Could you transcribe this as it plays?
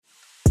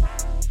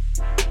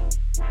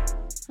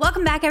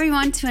Welcome back,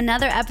 everyone, to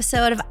another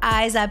episode of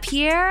Eyes Up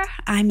Here.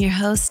 I'm your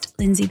host,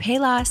 Lindsey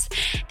Pelas.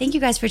 Thank you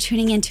guys for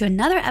tuning in to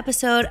another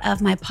episode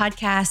of my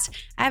podcast.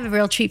 I have a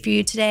real treat for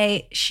you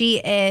today. She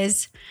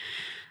is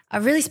a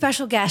really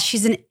special guest.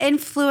 She's an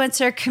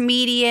influencer,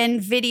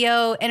 comedian,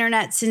 video,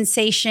 internet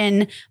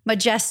sensation,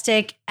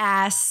 majestic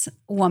ass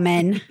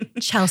woman,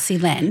 Chelcie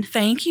Lynn.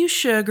 Thank you,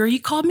 sugar. You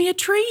called me a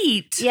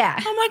treat. Yeah.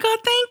 Oh my God,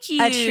 thank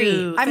you. A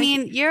treat. I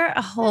mean, you're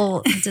a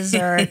whole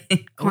dessert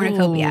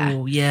cornucopia.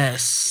 Oh,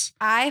 yes.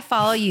 I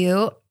follow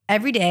you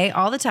every day,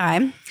 all the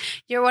time.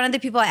 You're one of the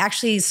people I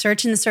actually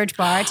search in the search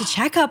bar to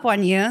check up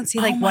on you and see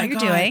what you're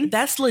doing.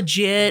 That's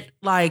legit,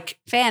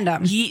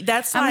 fandom.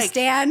 That's I'm a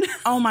stan.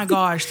 Oh my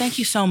gosh, thank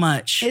you so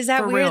much. Is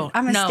that For weird? real.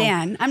 I'm a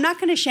stan. I'm not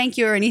going to shank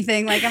you or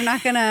anything.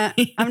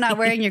 I'm not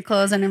wearing your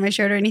clothes under my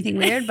shirt or anything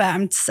weird, but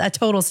I'm a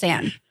total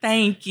stan.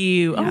 Thank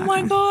you. Yeah. Oh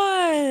my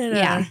God.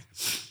 Yeah.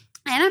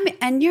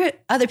 And your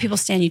other people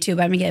stan you too,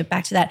 but I'm gonna get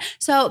back to that.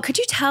 So could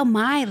you tell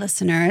my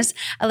listeners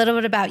a little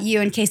bit about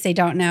you in case they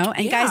don't know?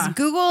 And guys,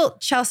 Google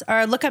Chelcie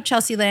or look up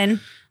Chelcie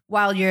Lynn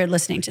while you're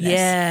listening to this.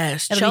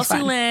 Yes.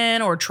 Chelcie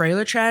Lynn or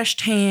Trailer Trash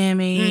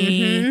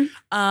Tammy.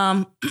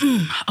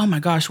 Mm-hmm. Oh my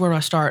gosh, where do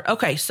I start?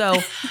 Okay, so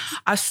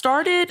I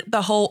started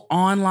the whole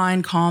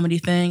online comedy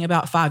thing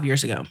about 5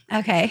 years ago.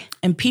 Okay.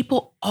 And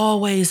people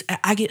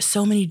I get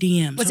so many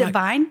DMs. Was it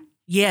Vine?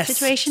 Yes.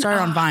 Situation?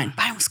 Started on Vine.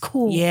 Vine was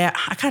cool. Yeah.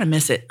 I kind of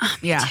miss it.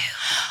 Me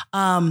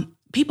too.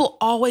 People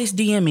always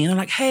DM me and they're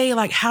like, hey,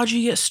 how'd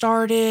you get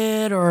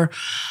started? Or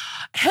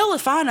hell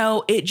if I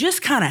know, it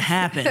just kind of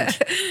happened.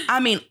 I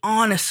mean,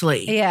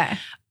 honestly. Yeah.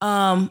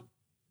 I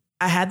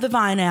had the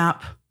Vine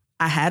app.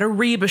 I had a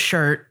Reba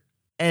shirt,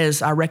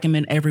 as I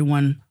recommend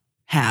everyone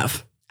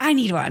have. I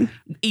need one.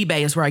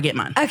 eBay is where I get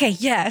mine. Okay,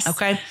 yes.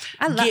 Okay.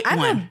 I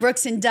love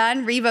Brooks and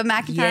Dunn, Reba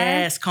McEntire.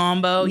 Yes,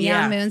 combo.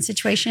 Neon Moon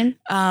situation.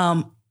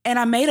 And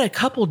I made a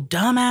couple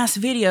dumbass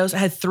videos. I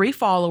had 3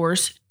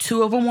 followers.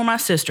 2 of them were my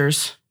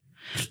sisters.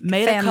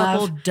 Made a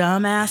couple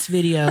dumbass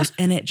videos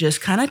and it just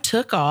kind of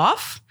took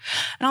off.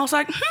 And I was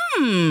like,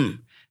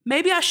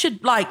 maybe I should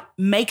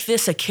make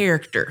this a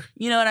character.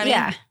 You know what I mean?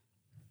 Yeah.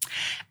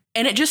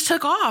 And it just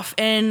took off.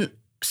 And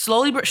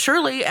slowly but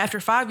surely, after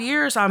 5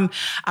 years, I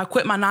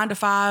quit my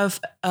 9-to-5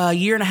 a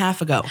year and a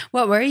half ago.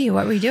 What were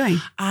you doing?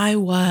 I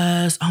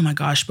was, oh my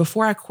gosh,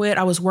 before I quit,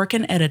 I was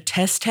working at a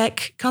test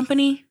tech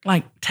company,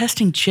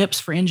 testing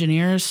chips for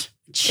engineers.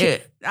 I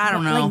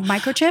don't know.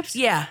 Microchips?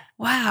 Yeah.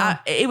 Wow.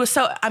 It was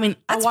so, I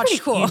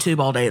watched cool. YouTube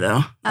all day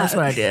though. That's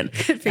what I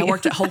did. I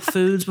worked at Whole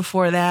Foods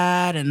before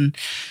that. And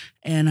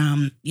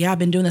I've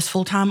been doing this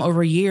full time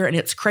over a year and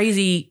it's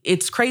crazy.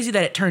 It's crazy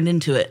that it turned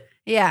into it.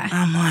 Yeah.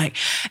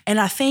 And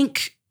I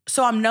think,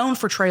 so I'm known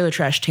for Trailer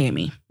Trash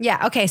Tammy.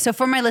 Yeah. Okay. So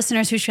for my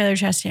listeners, who's Trailer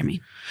Trash Tammy?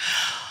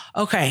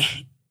 Okay.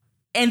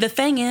 And the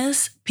thing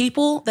is,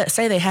 people that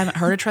say they haven't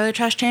heard of Trailer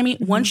Trash Tammy,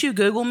 once you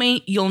Google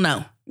me, you'll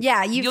know.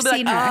 Yeah. You'll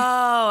seen her.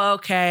 Oh,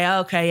 okay.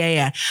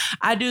 Yeah.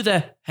 I do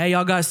the, hey,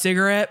 y'all got a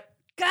cigarette?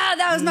 God,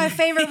 that was my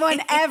favorite one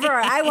ever.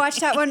 I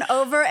watched that one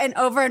over and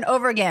over and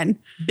over again.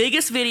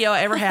 Biggest video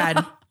I ever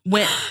had.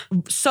 Went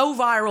so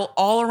viral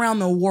all around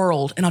the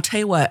world. And I'll tell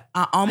you what,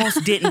 I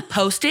almost didn't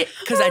post it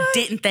because I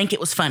didn't think it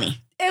was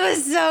funny. It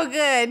was so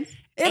good.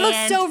 It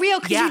looked so real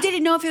because you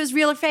didn't know if it was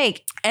real or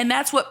fake. And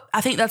that's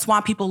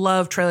why people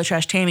love Trailer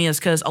Trash Tammy is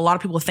because a lot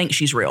of people think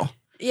she's real.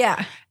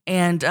 Yeah.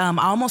 And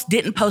I almost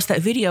didn't post that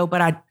video,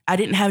 but I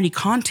didn't have any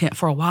content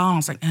for a while. I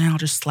was like, I'll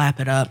just slap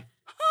it up.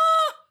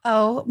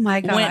 Oh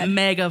my God. Went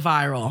mega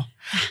viral.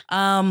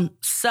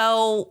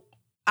 So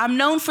I'm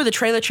known for the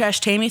Trailer Trash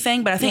Tammy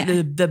thing, but I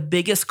think the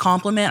biggest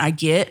compliment I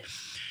get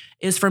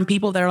is from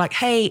people that are like,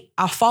 hey,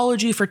 I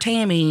followed you for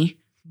Tammy,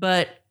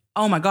 but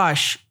oh my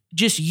gosh,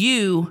 just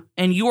you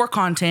and your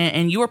content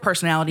and your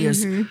personality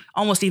is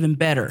almost even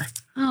better.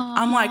 Aww.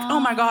 I'm like, oh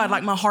my God,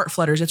 my heart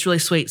flutters. It's really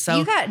sweet. So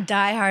you got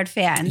diehard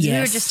fans. Yes. We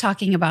were just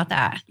talking about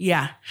that.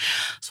 Yeah.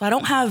 So I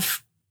don't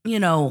have,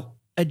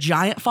 a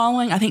giant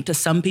following. I think to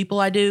some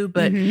people I do,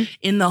 but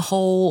in the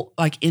whole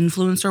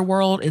influencer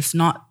world, it's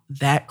not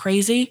that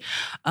crazy.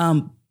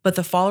 But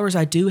the followers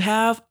I do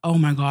have, oh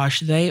my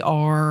gosh, they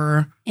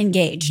are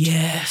engaged.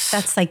 Yes.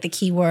 That's the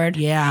key word.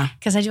 Yeah.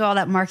 Because I do all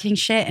that marketing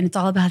shit and it's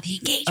all about the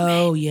engagement.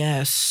 Oh,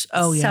 yes.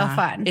 Oh, yeah. So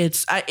fun.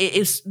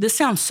 This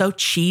sounds so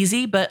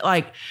cheesy, but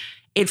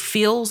it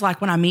feels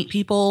like when I meet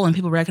people and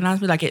people recognize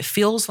me, it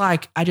feels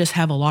like I just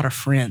have a lot of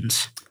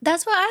friends.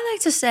 That's what I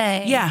like to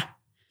say. Yeah.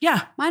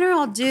 Yeah. Mine are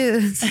all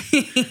dudes.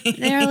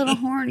 They're a little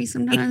horny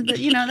sometimes, but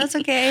that's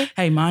okay.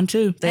 Hey, mine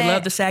too. They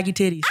love the saggy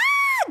titties.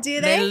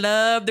 Do they? They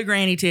love the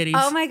granny titties.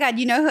 Oh my God.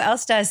 You know who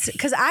else does?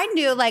 Because I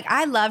knew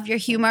I love your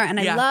humor and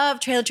I love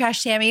Trailer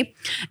Trash Tammy.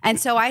 And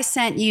so I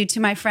sent you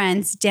to my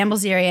friends, Dan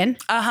Bilzerian.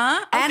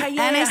 Uh-huh. Okay,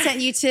 and I sent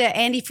you to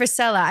Andy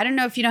Frisella. I don't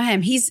know if you know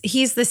him. He's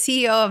the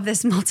CEO of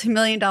this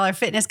multi-million-dollar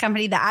fitness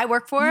company that I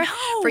work for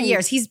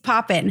years. He's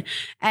popping.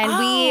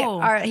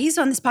 And he's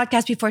on this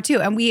podcast before too.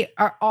 And we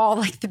are all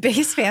the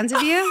biggest fans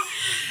of you.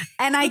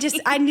 And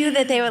I knew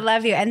that they would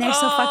love you. And they're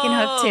so fucking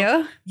hooked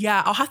too.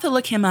 Yeah. I'll have to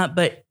look him up.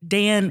 But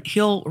Dan,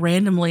 he'll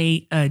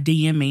randomly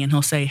DM me and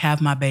he'll say,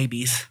 have my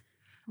babies.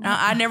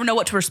 I never know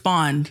what to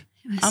respond.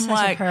 I'm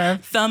like,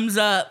 thumbs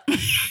up.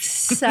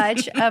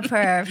 Such a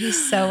perv.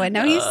 He's so weird.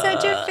 No, he's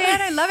such a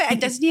fan. I love it.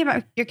 Doesn't he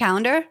have your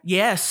calendar?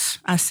 Yes.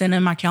 I sent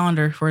him my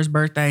calendar for his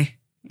birthday.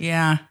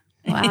 Yeah.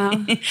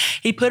 Wow.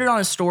 He put it on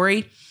his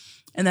story,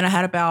 and then I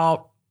had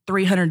about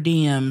 300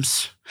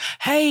 DMs.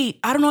 Hey,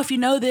 I don't know if you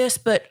know this,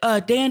 but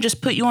Dan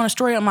just put you on a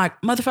story. I'm like,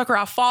 motherfucker,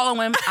 I follow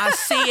him. I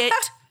see it.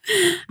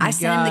 I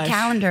sent him the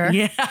calendar.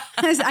 Yeah.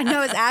 I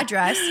know his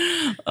address.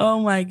 Oh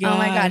my God. Oh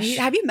my God.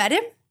 Have you met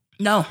him?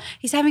 No.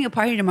 He's having a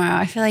party tomorrow.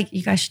 I feel like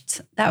you guys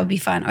should, that would be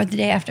fun. Or the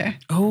day after.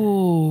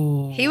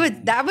 Oh.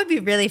 That would be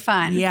really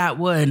fun. Yeah, it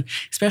would.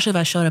 Especially if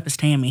I showed up as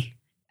Tammy.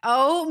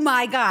 Oh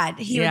my God.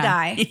 He would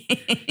die.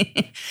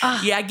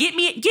 Yeah, get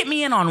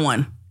me in on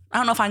one. I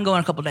don't know if I can go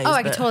in a couple days. Oh,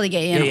 I could totally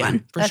get you in on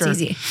one. That's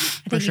easy.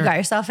 I think you got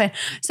yourself in.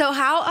 So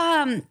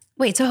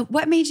so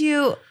what made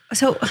you,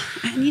 so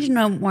I need to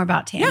know more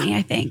about Tammy,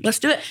 I think. Let's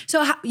do it.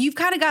 So you've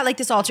kind of got like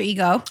this alter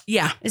ego.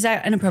 Yeah. Is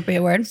that an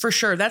appropriate word? For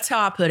sure. That's how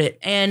I put it.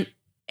 And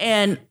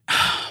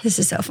this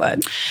is so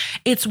fun.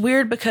 It's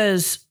weird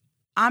because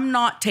I'm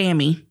not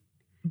Tammy,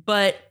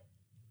 but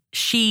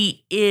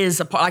she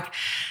is a part, like,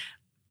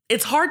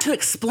 it's hard to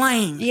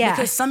explain. Yeah.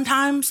 Because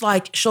sometimes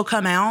like she'll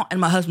come out and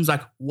my husband's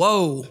like,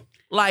 whoa.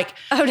 Like,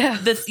 oh no.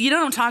 You know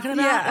what I'm talking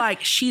about? Yeah.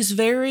 Like she's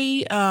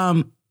very,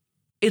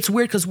 it's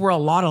weird because we're a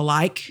lot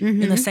alike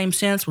in the same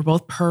sense. We're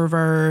both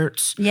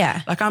perverts.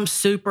 Yeah. Like I'm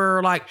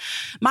super like,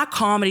 my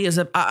comedy is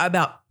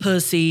about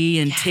pussy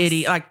and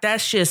titty. Like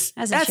that's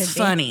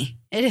funny.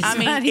 It is. I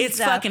mean, funny it's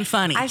stuff. fucking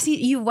funny. I've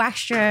seen you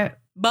waxed your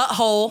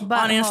butthole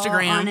on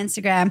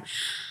Instagram.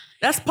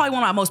 That's probably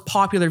one of my most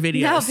popular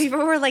videos. No,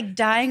 people were like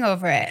dying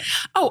over it.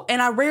 Oh,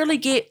 and I rarely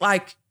get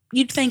like,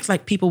 you'd think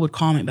like people would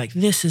comment like,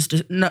 this is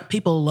just, no,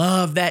 people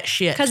love that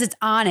shit. Because it's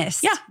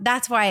honest. Yeah.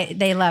 That's why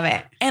they love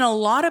it. And a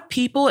lot of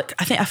people,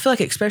 I feel like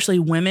especially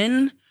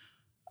women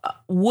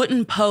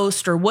wouldn't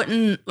post or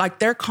wouldn't like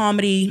their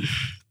comedy.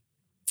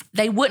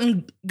 They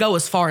wouldn't go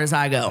as far as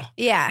I go.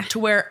 Yeah. To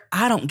where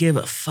I don't give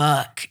a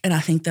fuck. And I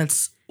think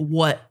that's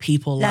what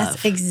people love.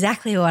 That's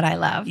exactly what I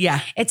love. Yeah.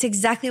 It's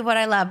exactly what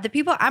I love.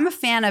 I'm a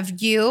fan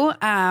of you.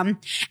 And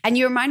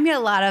you remind me a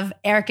lot of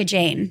Erica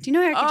Jane. Do you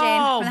know Erica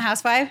Jane from The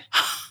Housewife?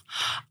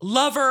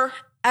 Love her.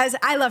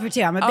 I love her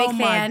too. I'm a big fan.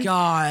 Oh my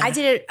God. I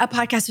did a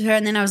podcast with her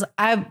and then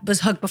I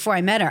was hooked before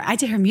I met her. I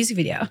did her music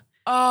video.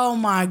 Oh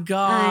my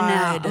God.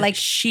 I know. Like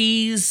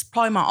she's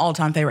probably my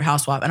all-time favorite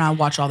housewife and I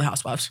watch all the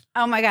housewives.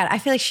 Oh my God. I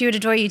feel like she would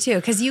adore you too.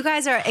 Cause you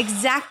guys are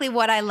exactly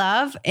what I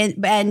love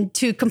and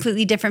two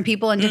completely different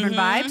people and different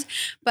vibes.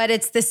 But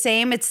it's the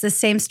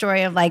same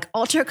story of like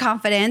ultra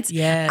confidence.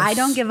 Yes. I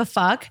don't give a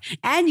fuck.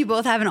 And you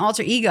both have an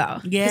alter ego.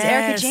 Yes. Because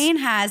Erica Jane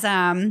has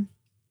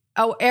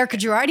Erica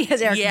Girardi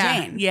has Erica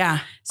Jane. Yeah.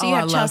 So you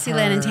have Chelsea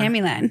Lynn and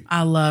Tammy Lynn.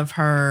 I love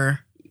her.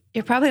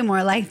 You're probably more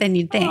alike than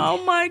you'd think.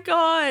 Oh my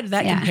God.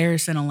 That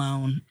comparison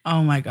alone.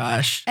 Oh my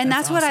gosh. And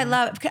that's what I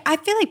love. I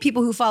feel like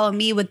people who follow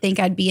me would think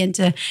I'd be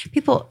into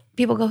people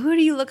go, who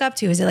do you look up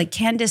to? Is it like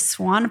Candace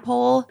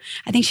Swanepoel?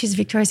 I think she's a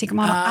Victoria's Secret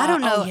model. I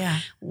don't know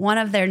one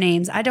of their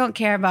names. I don't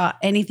care about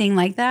anything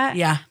like that.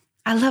 Yeah.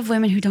 I love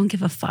women who don't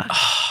give a fuck.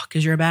 Oh,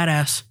 because you're a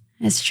badass.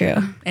 It's true.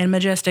 And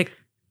majestic.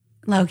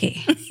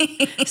 Low-key.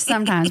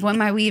 Sometimes when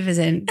my weave is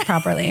in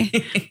properly.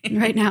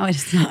 Right now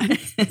it's not.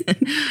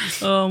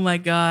 Oh my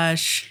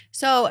gosh.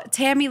 So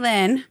Tammy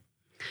Lynn.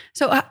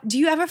 So do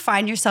you ever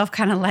find yourself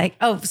kind of like,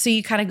 so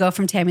you kind of go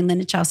from Tammy Lynn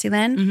to Chelsea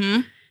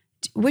Lynn?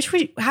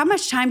 Mm-hmm. How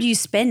much time do you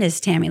spend as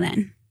Tammy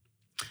Lynn?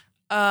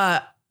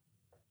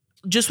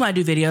 Just when I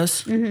do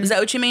videos. Mm-hmm. Is that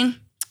what you mean?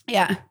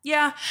 Yeah.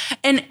 Yeah.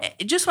 And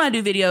just when I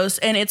do videos,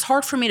 and it's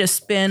hard for me to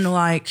spend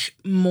like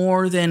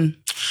more than,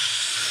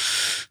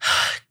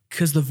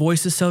 because the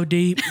voice is so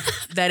deep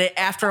that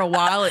after a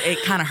while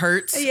it kind of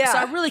hurts. Yeah. So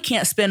I really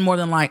can't spend more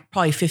than like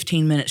probably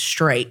 15 minutes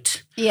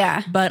straight.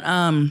 Yeah. But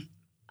I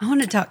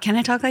want to talk. Can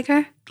I talk like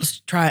her? Let's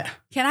try it.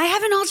 Can I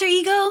have an alter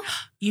ego?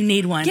 You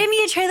need one. Give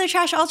me a trailer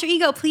trash alter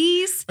ego,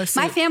 please. Let's see.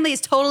 My family is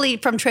totally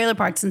from trailer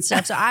parks and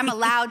stuff, so I'm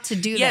allowed to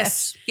do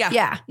yes. this. Yeah.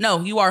 Yeah. No,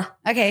 you are.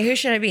 Okay, who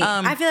should I be?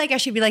 I feel like I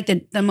should be like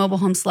the mobile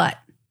home slut.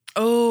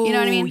 Oh, you know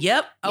what I mean?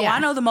 Yep. Oh, yeah. I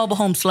know the mobile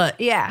home slut.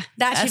 Yeah,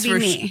 that's should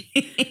be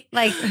me.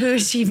 Like, who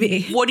should she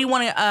be? What do you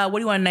want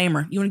to name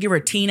her? You want to give her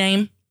a T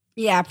name?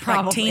 Yeah,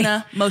 probably. Like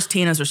Tina. Most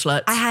Tinas are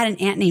sluts. I had an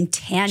aunt named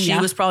Tanya. She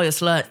was probably a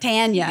slut.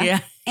 Tanya. Yeah.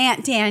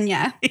 Aunt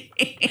Tanya.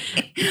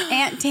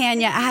 Aunt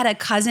Tanya. I had a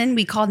cousin.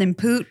 We called him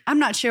Poot. I'm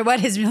not sure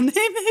what his real name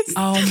is.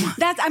 Oh my.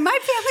 That's my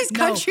family's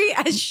country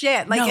as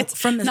shit. Like it's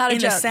from not a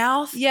joke. The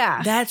South.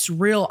 Yeah, that's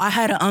real. I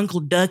had an Uncle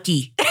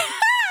Ducky.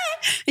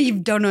 You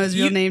don't know his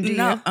real name, do you?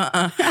 No.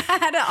 I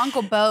had an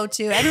Uncle Bo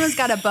too. Everyone's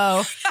got a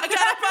Bo. I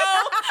got a Bo.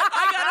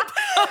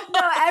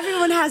 No,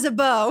 everyone has a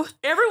Bo.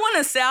 Everyone in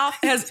the South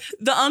has,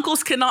 the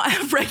uncles cannot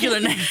have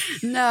regular names.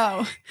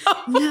 No.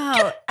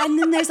 No. And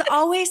then there's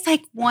always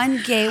like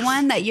one gay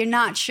one that you're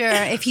not sure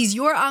if he's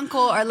your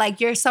uncle or like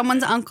you're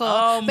someone's uncle,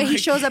 but he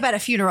shows up at a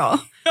funeral.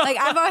 Like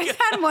I've always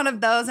had one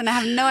of those and I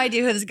have no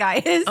idea who this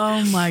guy is.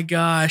 Oh my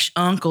gosh.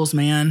 Uncles,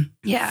 man.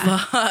 Yeah.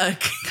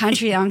 Fuck.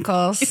 Country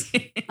uncles.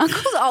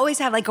 Uncles always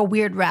have like a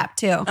weird rap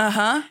too.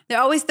 Uh-huh.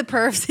 They're always the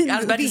pervs in I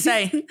was about to movies.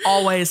 say,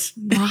 always.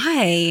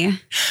 Why?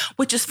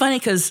 Which is funny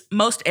because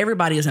most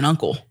everybody is an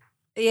uncle.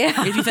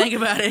 Yeah. If you think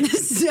about it.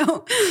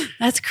 So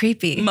that's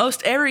creepy.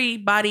 Most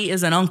everybody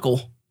is an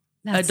uncle.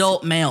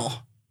 Adult male.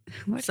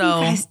 What are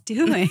you guys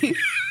doing?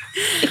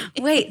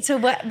 Wait, so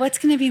what's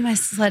going to be my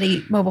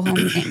slutty mobile home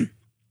name?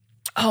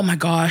 Oh my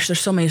gosh,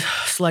 there's so many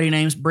slutty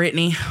names.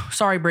 Brittany.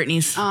 Sorry,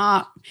 Brittany's.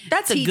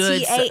 That's a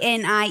good...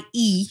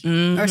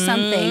 TTANIE or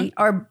something.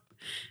 Or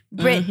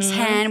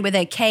Brit10 with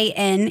a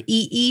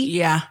KNEE.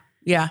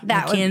 Yeah.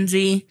 That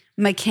Mackenzie.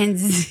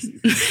 Mackenzie.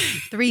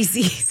 3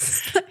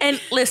 Z's. And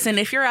listen,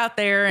 if you're out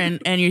there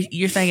and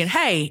you're thinking,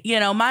 hey,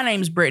 my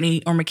name's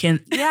Brittany or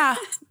Mackenzie. Yeah.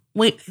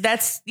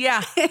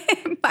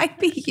 It might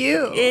be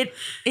you. It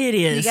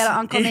is. You got an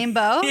uncle named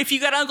Bo? If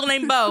you got an uncle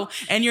named Bo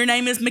and your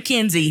name is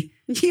Mackenzie,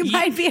 you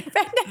might be a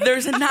redneck.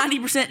 There's a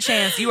 90%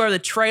 chance you are the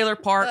trailer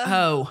park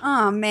hoe.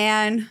 Oh,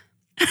 man.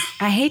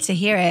 I hate to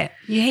hear it.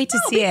 You hate to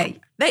see it.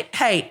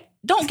 Hey,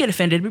 don't get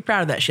offended. Be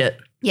proud of that shit.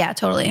 Yeah,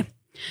 totally.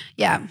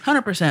 Yeah.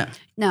 100%.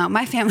 No,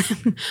 my family,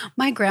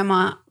 my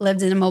grandma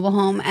lived in a mobile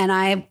home and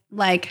I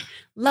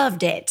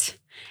loved it.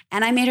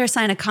 And I made her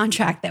sign a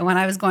contract that when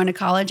I was going to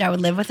college, I would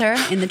live with her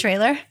in the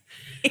trailer.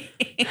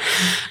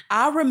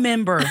 I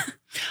remember.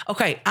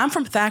 Okay, I'm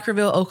from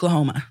Thackerville,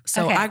 Oklahoma.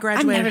 So I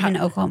graduated. I've never been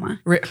to Oklahoma.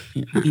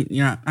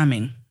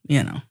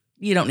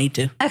 You don't need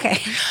to. Okay.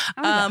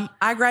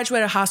 I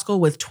graduated high school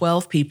with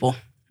 12 people.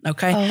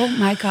 Okay. Oh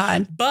my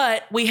God.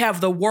 But we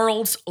have the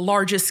world's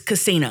largest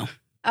casino.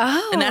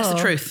 Oh. And that's the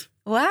truth.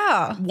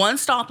 Wow. One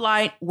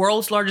stoplight,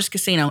 world's largest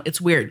casino. It's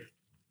weird.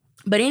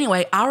 But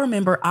anyway, I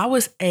remember I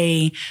was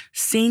a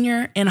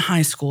senior in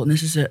high school, and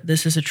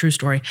this is a true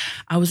story.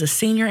 I was a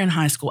senior in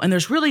high school, and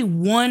there's really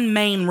one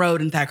main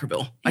road in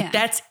Thackerville.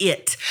 That's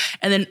it.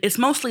 And then it's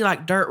mostly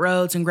like dirt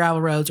roads and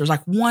gravel roads. There's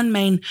like one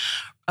main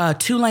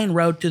 2-lane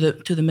road to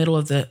the middle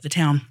of the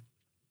town.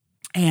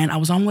 And I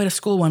was on my way to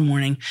school one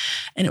morning,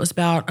 and it was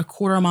about a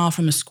quarter mile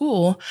from the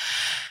school,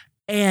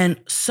 and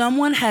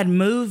someone had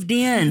moved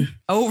in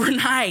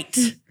overnight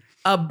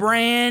a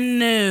brand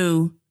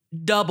new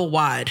double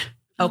wide.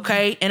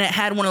 Okay. And it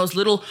had one of those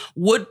little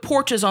wood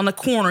porches on the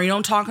corner. You know what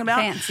I'm talking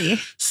about? Fancy.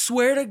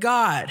 Swear to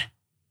God,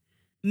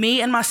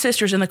 me and my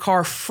sisters in the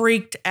car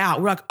freaked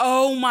out. We're like,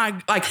 oh my,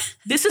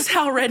 this is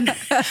how redneck.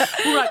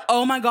 We're like,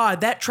 oh my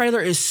God, that trailer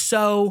is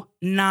so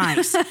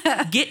nice.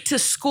 Get to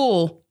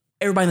school.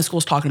 Everybody in the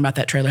school's talking about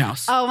that trailer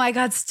house. Oh my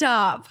God,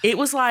 stop. It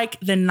was like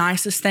the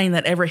nicest thing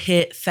that ever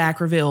hit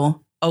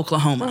Thackerville,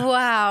 Oklahoma.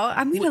 Wow.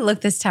 I'm going to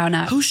look this town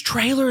up. Whose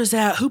trailer is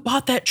that? Who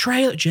bought that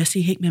trailer?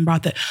 Jesse Hickman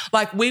bought that.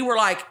 We were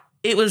like,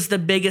 it was the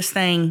biggest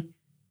thing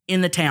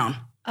in the town.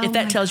 If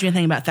that tells you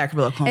anything about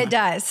Thackerville, Oklahoma. It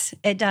does.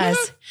 It does.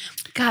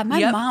 Mm-hmm.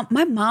 God,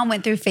 my mom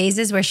went through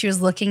phases where she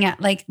was looking at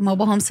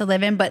mobile homes to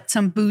live in, but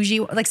some bougie,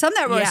 some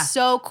that were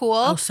so cool.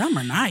 Oh, some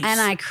are nice.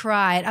 And I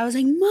cried. I was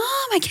like, Mom,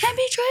 I can't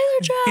be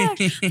trailer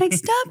trash.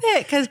 Stop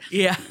it. Because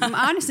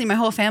honestly, my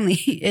whole family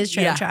is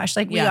trailer trash.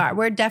 We are.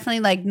 We're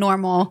definitely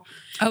normal.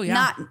 Oh,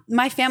 yeah.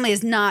 My family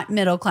is not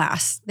middle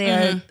class.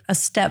 They're a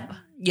step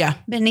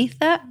beneath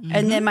that. Mm-hmm.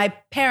 And then my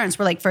parents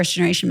were first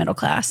generation middle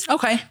class.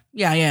 Okay.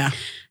 Yeah.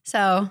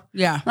 So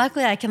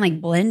luckily I can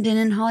blend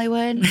in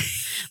Hollywood,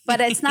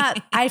 but it's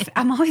not,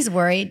 I'm always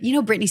worried.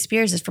 Britney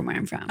Spears is from where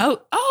I'm from.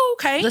 Oh,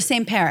 okay. The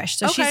same parish.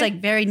 So she's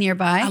very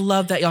nearby. I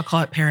love that y'all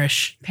call it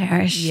parish.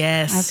 Parish.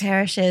 Yes. Our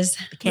parish is.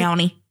 The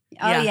county.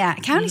 Oh yeah.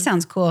 County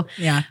sounds cool.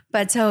 Yeah.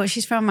 But so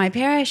she's from my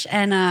parish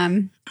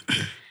and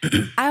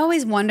I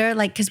always wonder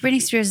because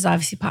Britney Spears is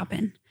obviously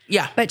popping.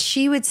 Yeah. But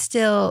she would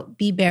still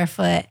be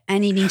barefoot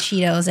and eating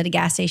Cheetos at a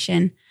gas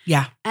station.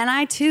 Yeah. And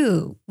I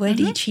too would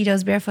eat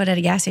Cheetos barefoot at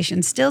a gas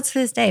station. Still to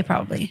this day,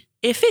 probably.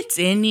 If it's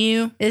in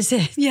you. Is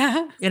it?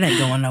 Yeah. It ain't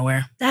going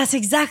nowhere. That's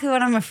exactly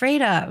what I'm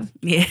afraid of.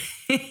 Yeah.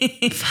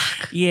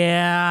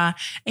 Yeah.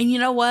 And you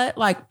know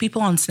what?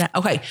 People on Snap.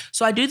 Okay.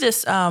 So I do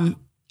this, I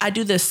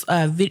do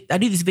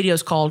these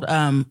videos called,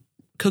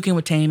 Cooking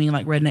with Tammy,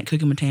 redneck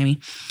cooking with Tammy.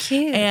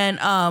 Cute.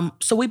 And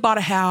so we bought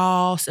a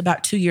house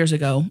about 2 years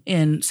ago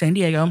in San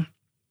Diego.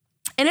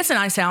 And it's a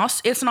nice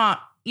house. It's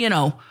not,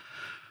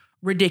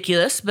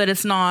 ridiculous, but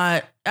it's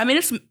not,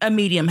 it's a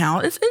medium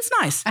house. It's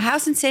nice. A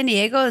house in San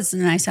Diego is a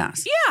nice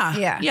house.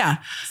 Yeah.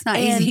 It's not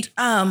easy.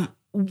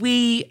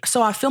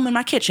 So I film in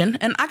my kitchen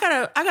and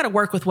I gotta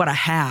work with what I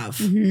have.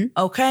 Mm-hmm.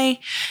 Okay.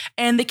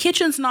 And the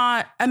kitchen's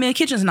not, the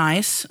kitchen's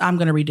nice. I'm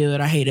going to redo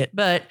it. I hate it,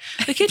 but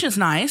the kitchen's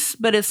nice,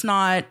 but it's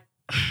not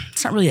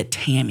really a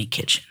Tammy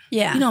kitchen.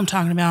 Yeah. You know what I'm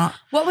talking about?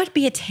 What would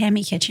be a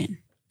Tammy kitchen?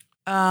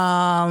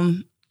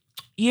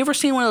 You ever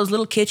seen one of those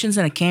little kitchens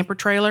in a camper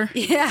trailer?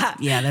 Yeah.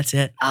 Yeah, that's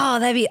it. Oh,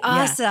 that'd be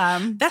awesome.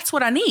 Yeah. That's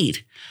what I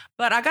need.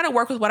 But I got to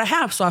work with what I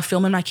have. So I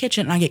film in my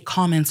kitchen and I get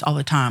comments all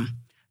the time.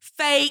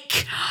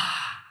 Fake.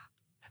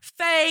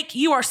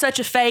 You are such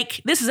a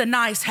fake. This is a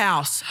nice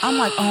house. I'm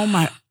like, oh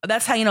my.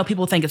 That's how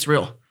people think it's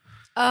real.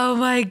 Oh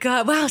my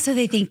God. Wow. So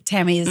they think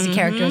Tammy is the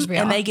character is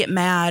real. And they get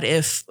mad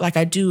if like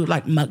I do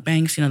like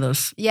mukbangs, you know,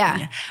 those.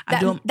 Yeah. I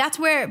do 'em. That's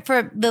where,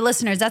 for the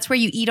listeners, that's where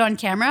you eat on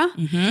camera.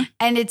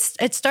 And it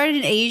started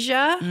in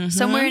Asia,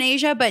 somewhere in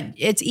Asia, but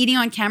it's eating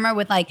on camera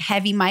with like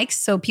heavy mics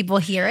so people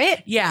hear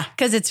it. Yeah.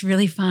 Because it's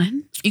really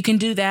fun. You can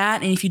do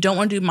that. And if you don't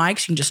want to do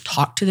mics, you can just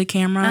talk to the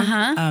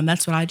camera.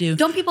 That's what I do.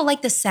 Don't people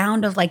like the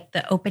sound of like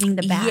the opening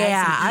the bags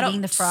and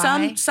eating the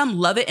fry? Some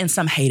love it and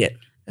some hate it.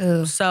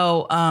 Ooh.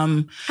 So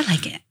I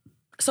like it.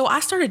 So I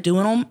started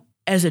doing them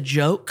as a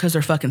joke because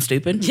they're fucking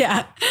stupid.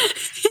 Yeah.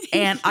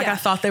 And like I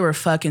thought they were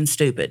fucking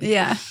stupid.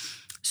 Yeah.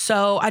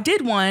 So I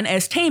did one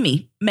as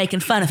Tammy making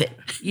fun of it.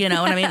 You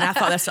know what I mean? And I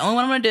thought that's the only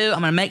one I'm going to do.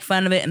 I'm going to make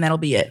fun of it and that'll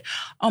be it.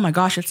 Oh my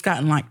gosh, it's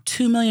gotten like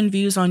 2 million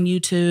views on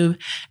YouTube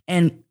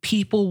and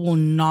people will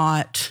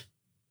not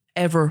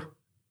ever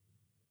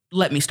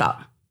let me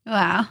stop.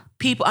 Wow.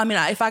 People, I mean,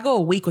 if I go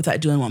a week without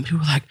doing one,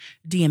 people are like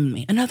DMing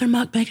me, another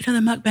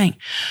mukbang.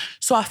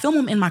 So I film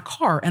them in my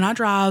car and I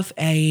drive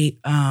a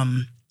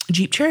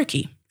Jeep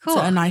Cherokee. Cool.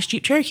 So a nice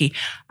Jeep Cherokee.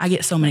 I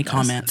get so many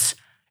comments.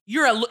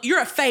 You're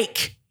a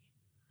fake.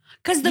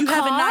 Because you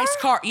have a nice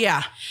car.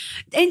 Yeah.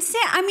 And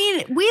I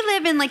mean, we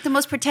live in like the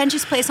most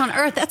pretentious place on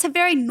earth. That's a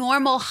very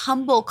normal,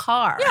 humble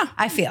car. Yeah.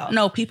 I feel.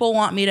 No, people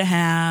want me to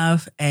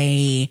have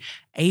a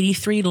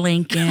 83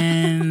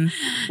 Lincoln,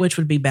 which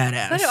would be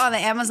badass. Put it on the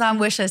Amazon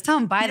wish list. Tell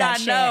them buy that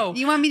shit. Know.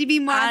 You want me to be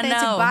more than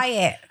to buy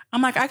it.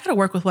 I'm like, I got to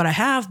work with what I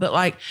have. But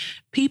like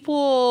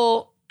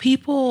people,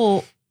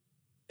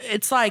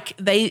 it's like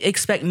they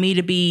expect me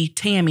to be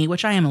Tammy,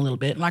 which I am a little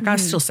bit. Like I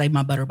still save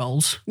my butter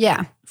bowls.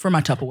 Yeah. For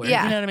my Tupperware.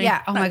 Yeah. You know what I mean?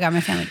 Yeah. Oh my God, my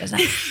family does that.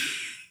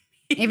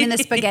 Even the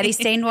spaghetti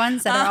stained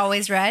ones that are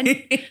always red.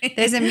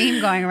 There's a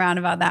meme going around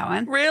about that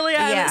one. Really?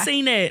 I haven't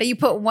seen it. But you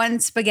put one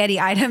spaghetti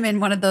item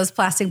in one of those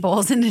plastic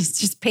bowls and it's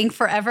just pink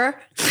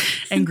forever.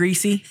 And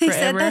greasy forever. He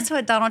said that's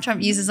what Donald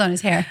Trump uses on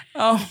his hair.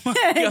 Oh my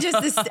God.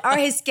 Just or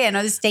his skin,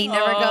 or the stain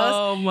never goes.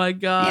 Oh my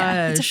gosh.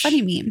 Yeah, it's a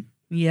funny meme.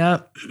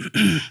 Yep.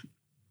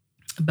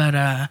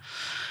 But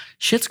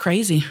shit's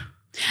crazy.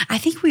 I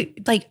think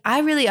I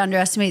really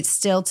underestimate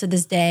still to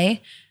this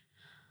day.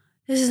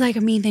 This is like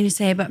a mean thing to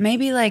say, but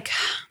maybe like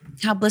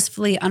how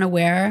blissfully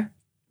unaware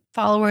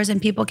followers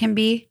and people can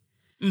be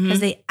because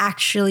they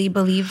actually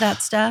believe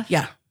that stuff.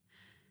 Yeah.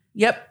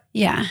 Yep.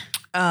 Yeah.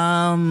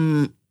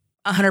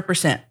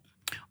 100%.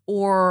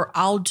 Or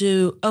I'll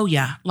do,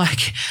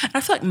 like,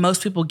 I feel like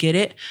most people get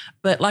it,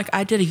 but like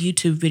I did a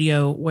YouTube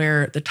video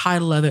where the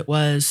title of it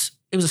was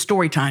a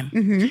story time.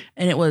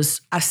 And it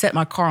was, I set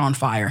my car on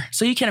fire.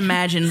 So you can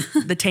imagine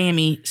the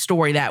Tammy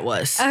story that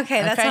was.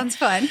 Okay, that sounds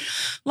fun.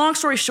 Long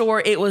story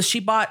short, it was, she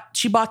bought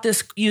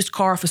this used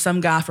car for some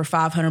guy for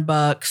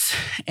 $500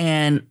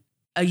 and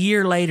a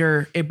year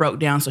later it broke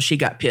down. So she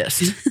got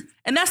pissed.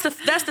 And that's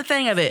the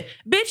thing of it.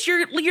 Bitch,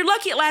 you're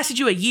lucky it lasted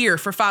you a year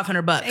for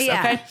 $500. Yeah.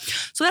 Okay.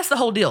 So that's the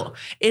whole deal.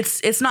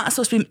 It's not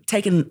supposed to be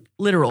taken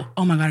literal.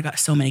 Oh my God, I got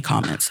so many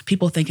comments.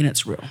 People thinking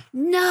it's real.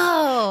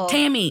 No.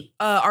 Tammy,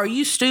 are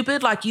you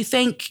stupid? Like you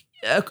think,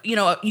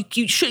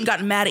 you shouldn't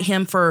gotten mad at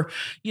him for,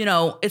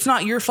 it's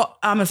not your fault.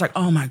 I'm just like,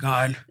 oh my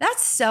God.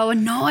 That's so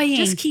annoying.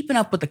 Just keeping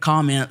up with the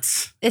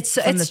comments. It's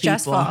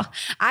stressful.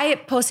 I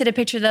posted a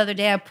picture the other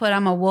day. I put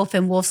I'm a wolf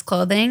in wolf's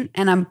clothing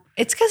and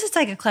it's because it's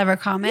like a clever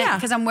comment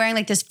because I'm wearing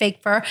like this fake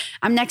fur.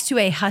 I'm next to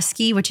a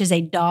husky, which is a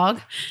dog.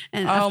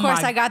 And of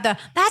course I got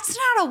that's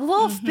not a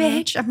wolf,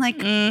 bitch. I'm like,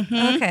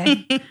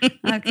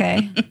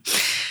 okay.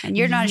 And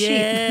you're not a sheep.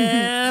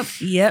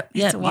 Yep.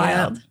 It's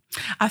wild. Yep.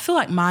 I feel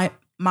like my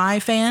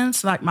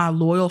fans, like my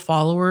loyal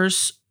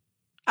followers,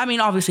 I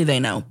mean, obviously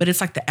they know, but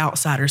it's like the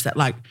outsiders that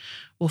like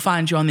will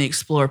find you on the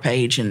Explore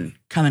page and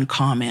come and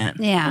comment.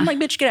 Yeah. I'm like,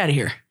 bitch, get out of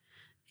here.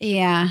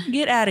 Yeah.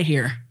 Get out of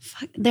here.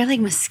 Fuck, they're like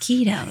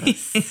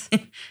mosquitoes.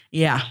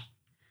 Yeah.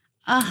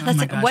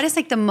 What is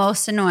like the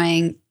most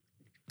annoying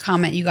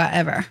comment you got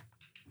ever?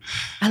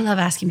 I love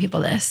asking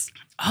people this.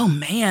 Oh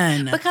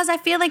man. Because I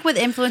feel like with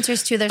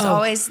influencers too, there's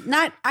always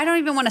I don't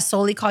even want to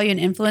solely call you an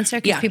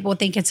influencer because people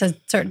think it's a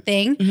certain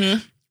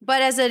thing.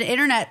 But as an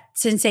internet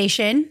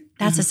sensation,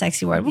 that's a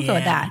sexy word. We'll go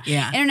with that.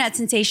 Yeah. Internet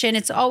sensation,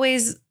 it's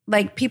always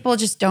like people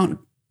just don't,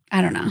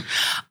 I don't know.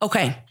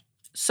 Okay.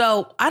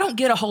 So I don't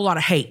get a whole lot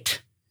of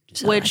hate,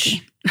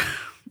 which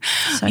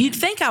you'd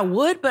think I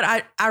would,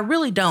 but I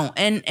really don't.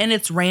 And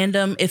it's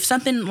random. If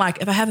something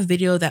like, if I have a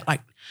video that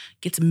like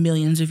gets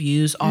millions of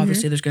views,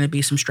 obviously there's going to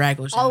be some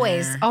stragglers.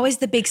 Always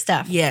the big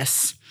stuff.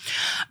 Yes.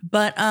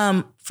 But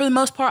for the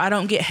most part, I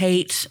don't get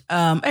hate.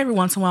 Every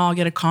once in a while I'll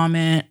get a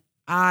comment.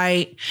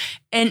 And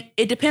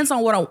it depends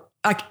on what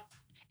like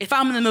if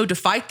I'm in the mood to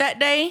fight that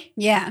day.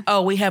 Yeah.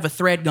 Oh, we have a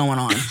thread going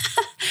on. Yes.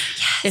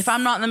 If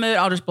I'm not in the mood,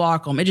 I'll just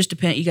block them. It just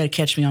depends. You got to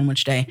catch me on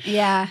which day.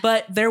 Yeah.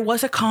 But there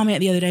was a comment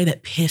the other day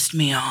that pissed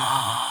me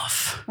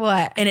off.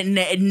 What?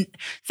 And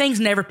things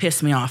never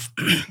piss me off.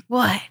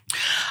 What?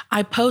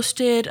 I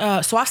posted,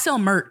 so I sell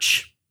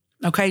merch.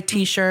 Okay.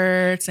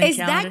 T-shirts and Is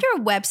that your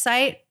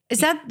website? Is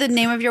that the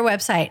name of your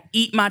website?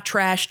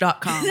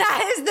 Eatmytrash.com.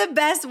 That is the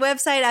best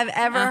website I've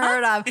ever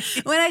heard of.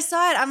 When I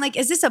saw it, I'm like,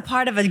 is this a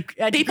part of a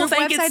People group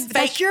think website? it's fake.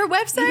 That's your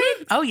website?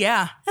 Mm-hmm. Oh,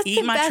 yeah. That's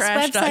the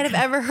best website I've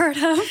ever heard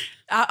of.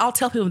 I'll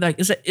tell people, like,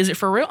 is it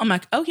for real? I'm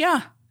like, oh,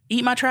 yeah.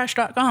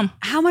 Eatmytrash.com.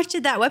 How much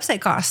did that website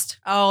cost?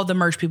 Oh, the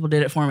merch people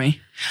did it for me.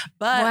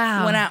 But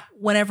wow.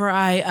 whenever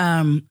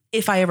I,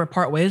 if I ever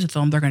part ways with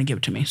them, they're going to give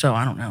it to me. So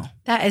I don't know.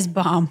 That is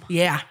bomb.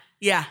 Yeah.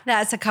 Yeah.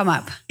 That's a come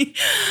up.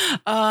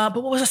 But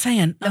what was I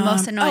saying? The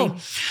most annoying.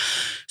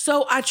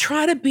 So I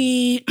try to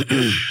be,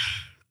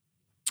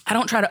 I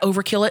don't try to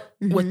overkill it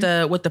with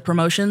the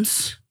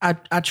promotions. I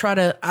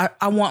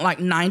want like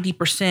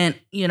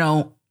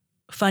 90%,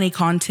 funny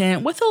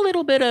content with a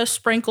little bit of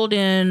sprinkled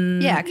in.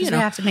 Yeah, because we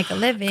have to make a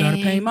living. Gotta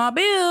pay my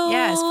bills.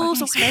 Yeah, it's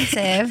fucking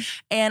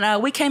expensive.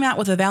 And we came out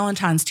with a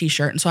Valentine's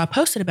t-shirt. And so I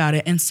posted about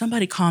it and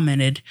somebody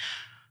commented,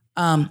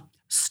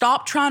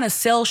 stop trying to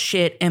sell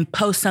shit and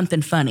post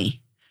something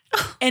funny.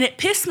 And it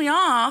pissed me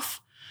off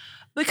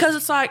because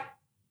it's like,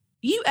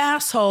 you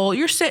asshole,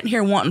 you're sitting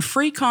here wanting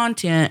free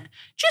content.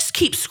 Just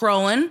keep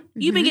scrolling.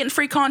 You've been getting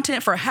free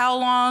content for how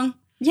long?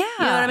 Yeah.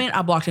 You know what I mean?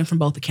 I blocked him from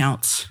both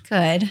accounts.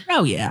 Good.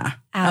 Oh, yeah.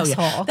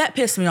 Asshole. Oh, yeah. That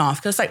pissed me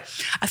off because I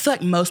feel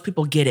like most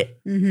people get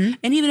it. And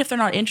even if they're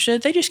not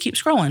interested, they just keep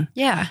scrolling.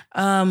 Yeah.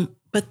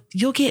 But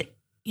you'll get,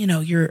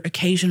 your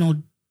occasional,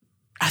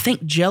 I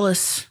think,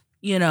 jealous,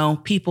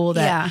 people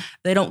that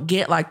they don't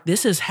get, like,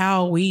 this is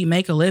how we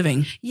make a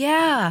living.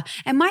 Yeah.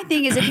 And my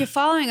thing is, if you're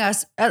following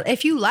us,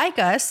 if you like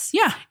us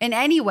in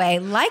any way,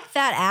 like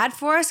that ad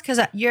for us, because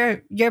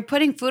you're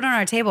putting food on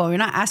our table. We're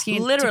not asking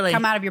you to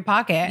come out of your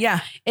pocket. Yeah.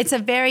 It's a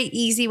very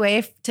easy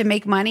way to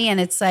make money. And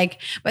it's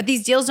like, but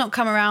these deals don't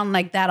come around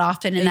like that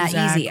often and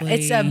that easy.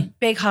 It's a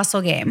big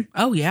hustle game.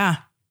 Oh, yeah.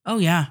 Oh,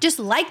 yeah. Just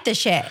like the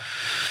shit.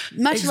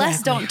 Much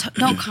less don't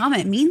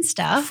comment mean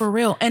stuff. For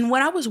real. And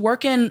when I was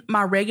working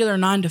my regular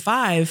 9 to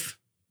 5,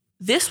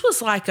 this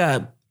was like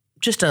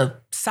just a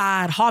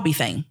side hobby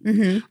thing.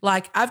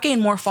 Like, I've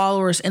gained more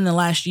followers in the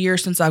last year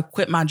since I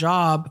quit my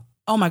job.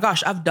 Oh my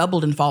gosh, I've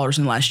doubled in followers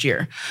in the last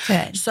year.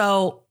 Good.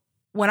 So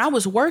when I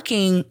was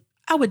working,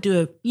 I would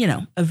do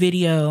a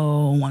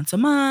video once a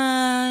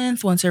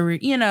month,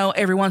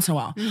 every once in a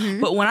while.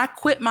 But when I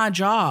quit my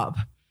job,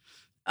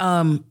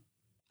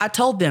 I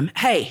told them,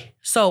 hey,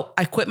 so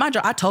I quit my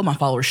job. I told my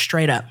followers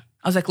straight up.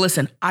 I was like,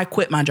 listen, I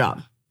quit my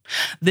job.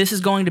 This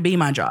is going to be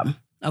my job.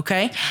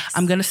 Okay. Yes.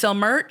 I'm going to sell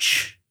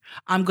merch.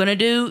 I'm going to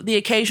do the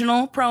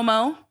occasional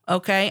promo.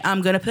 Okay.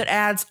 I'm going to put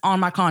ads on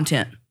my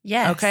content.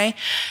 Yes. Okay.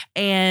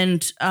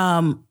 And,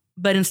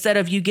 but instead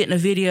of you getting a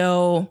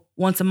video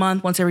once a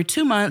month, once every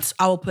 2 months,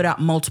 I will put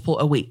out multiple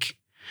a week.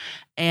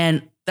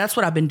 And that's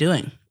what I've been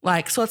doing.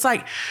 Like, so it's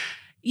like,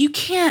 you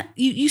can't,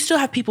 you still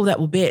have people that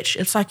will bitch.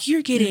 It's like,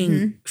 you're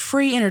getting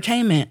free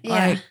entertainment.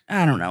 Yeah. Like,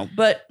 I don't know.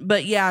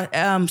 But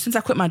yeah, since I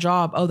quit my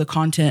job, the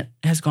content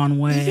has gone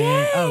way.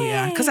 Yay. Oh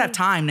yeah. Because I have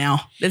time now.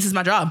 This is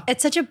my job.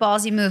 It's such a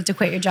ballsy move to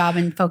quit your job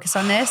and focus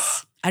on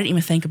this. I didn't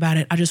even think about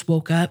it. I just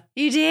woke up.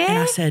 You did? And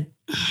I said,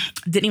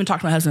 didn't even talk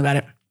to my husband about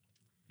it.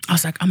 I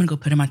was like, I'm going to go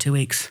put in my 2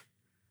 weeks.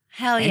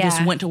 Hell yeah. And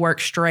just went to work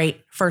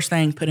straight. First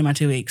thing, put in my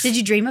 2 weeks. Did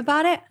you dream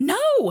about it?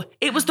 No.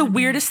 It was the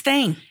weirdest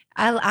thing.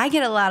 I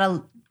get a lot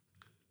of,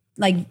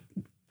 like,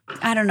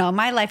 I don't know.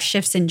 My life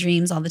shifts in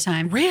dreams all the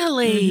time.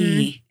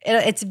 Really?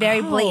 It's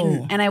very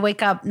blatant. And I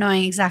wake up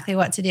knowing exactly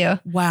what to do.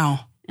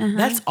 Wow.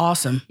 That's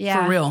awesome.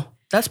 Yeah. For real.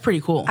 That's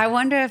pretty cool. I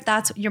wonder if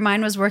that's your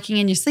mind was working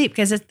in your sleep,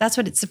 because that's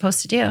what it's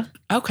supposed to do.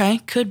 Okay.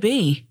 Could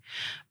be.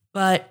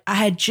 But I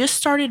had just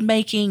started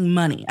making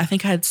money. I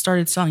think I had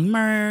started selling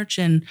merch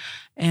and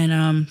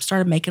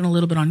started making a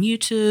little bit on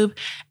YouTube.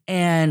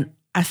 And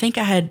I think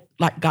I had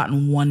like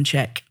gotten one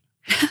check.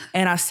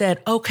 And I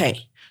said,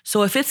 okay,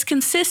 so if it's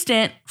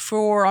consistent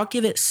for, I'll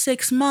give it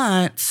 6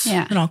 months,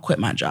 then I'll quit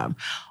my job.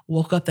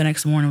 Woke up the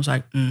next morning and was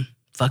like,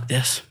 fuck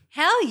this.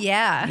 Hell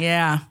yeah.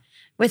 Yeah.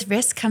 With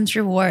risk comes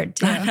reward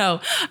too. I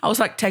know. I was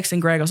like texting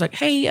Greg. I was like,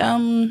 hey,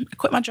 I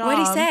quit my job.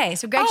 What'd he say?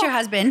 So Greg's your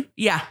husband.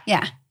 Yeah.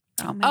 Yeah.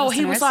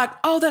 He was like,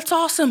 oh, that's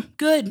awesome.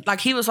 Good. Like,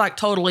 he was like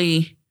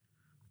totally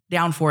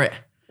down for it.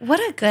 What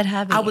a good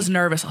hubby. I was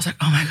nervous. I was like,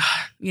 oh my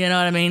God. You know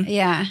what I mean?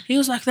 Yeah. He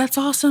was like, that's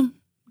awesome.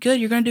 Good.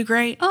 You're going to do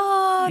great.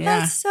 Oh,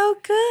 that's so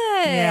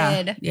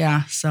good.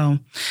 Yeah. So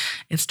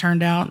it's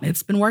turned out,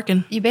 it's been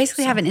working. You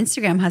basically have an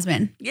Instagram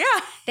husband. Yeah.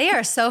 They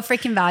are so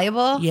freaking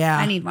valuable. Yeah.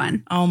 I need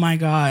one. Oh my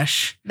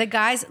gosh. The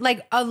guys,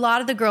 like a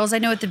lot of the girls I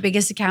know with the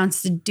biggest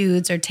accounts, the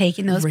dudes are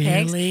taking those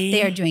pics.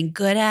 They are doing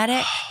good at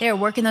it. They're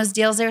working those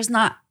deals. There's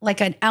not like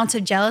an ounce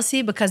of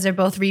jealousy because they're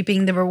both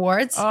reaping the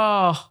rewards.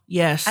 Oh,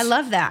 yes. I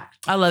love that.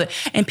 I love it.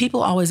 And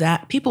people always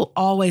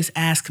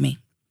ask me,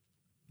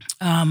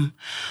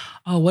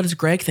 oh, what does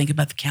Greg think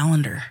about the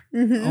calendar?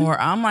 Or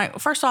I'm like,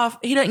 first off,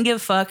 he doesn't give a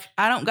fuck.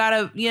 I don't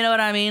gotta, you know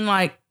what I mean?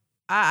 Like,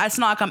 it's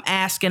not like I'm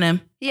asking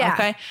him. Yeah.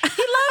 Okay. He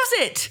loves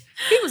it.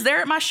 He was there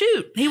at my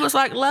shoot. He was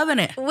like loving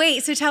it.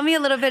 Wait, so tell me a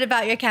little bit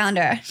about your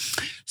calendar.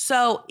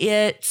 So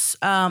it's,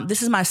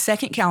 this is my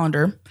second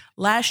calendar.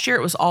 Last year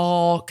it was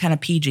all kind of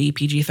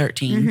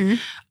PG-13.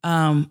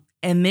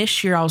 And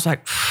this year I was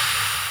like,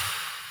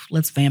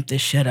 let's vamp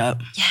this shit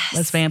up. Yes.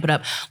 Let's vamp it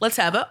up. Let's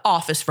have an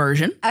office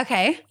version.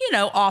 Okay.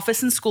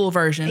 Office and school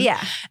version.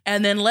 Yeah.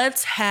 And then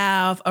let's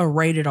have a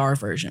rated R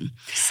version.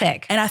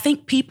 Sick. And I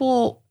think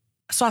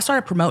so I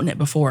started promoting it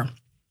before.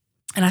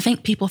 And I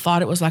think people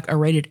thought it was like a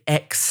rated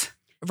X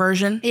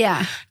version.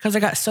 Yeah. Because I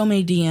got so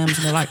many DMs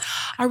and they're like,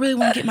 I really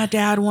want to get my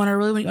dad one. I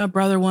really want to get my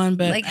brother one.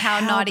 But like how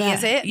naughty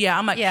is it? Yeah.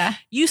 I'm like,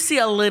 you see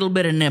a little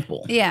bit of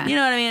nipple. Yeah. You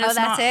know what I mean? Oh,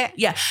 that's it?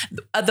 Yeah.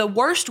 The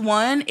worst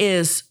one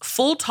is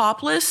full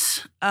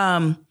topless.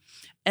 And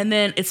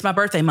then it's my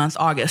birthday month,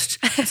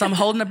 August. So I'm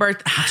holding a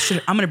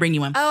I'm going to bring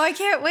you one. Oh, I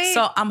can't wait.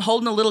 So I'm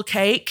holding a little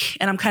cake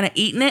and I'm kind of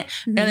eating it.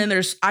 And then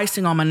there's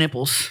icing on my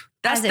nipples.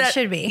 As it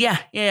should be.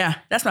 Yeah.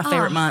 That's my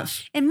favorite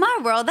month. In my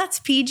world,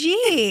 that's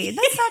PG.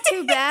 That's not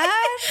too bad.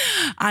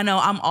 I know.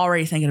 I'm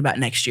already thinking about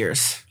next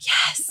year's.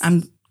 Yes.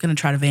 I'm going to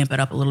try to vamp it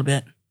up a little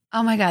bit.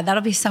 Oh my God,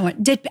 that'll be so much.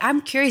 I'm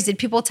curious, did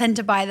people tend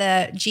to buy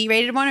the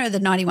G-rated one or the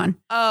naughty one?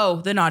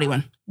 Oh, the naughty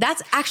one.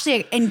 That's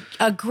actually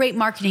a great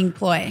marketing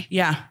ploy.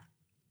 Yeah.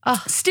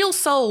 Still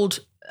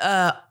sold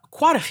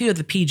quite a few of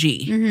the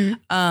PG.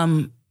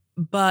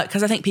 But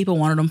because I think people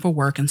wanted them for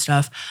work and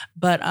stuff.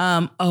 But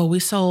we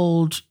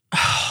sold...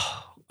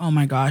 Oh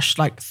my gosh,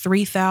 like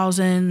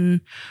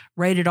 3,000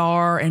 rated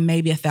R and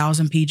maybe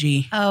 1,000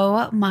 PG.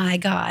 Oh my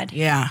God.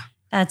 Yeah.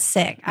 That's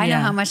sick. I know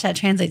how much that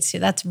translates to.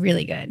 That's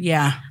really good.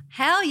 Yeah.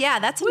 Hell yeah.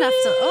 That's enough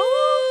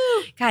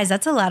to, guys,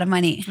 that's a lot of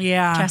money.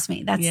 Yeah. Trust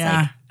me. That's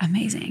like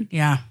amazing.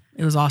 Yeah.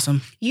 It was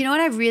awesome. You know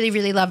what I really,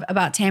 really love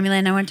about Tammy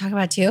Lynn, I want to talk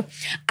about too?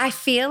 I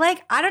feel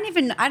like, I don't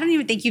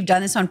even think you've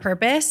done this on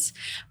purpose,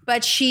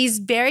 but she's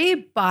very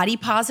body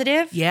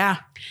positive. Yeah.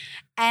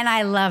 And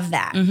I love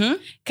that.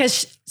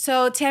 Because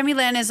so Tammy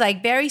Lynn is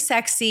like very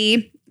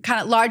sexy,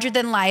 kind of larger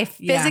than life,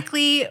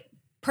 physically,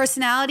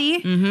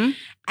 personality.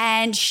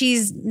 And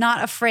she's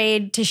not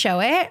afraid to show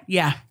it.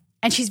 Yeah.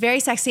 And she's very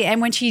sexy.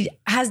 And when she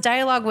has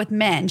dialogue with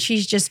men,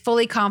 she's just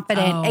fully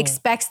confident,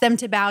 expects them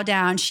to bow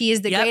down. She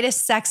is the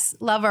greatest sex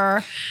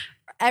lover,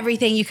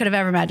 everything you could have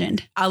ever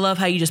imagined. I love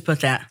how you just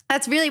put that.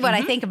 That's really what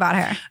I think about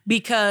her.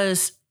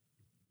 Because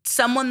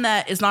someone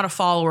that is not a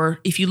follower,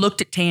 if you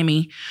looked at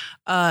Tammy,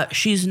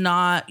 she's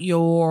not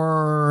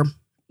your,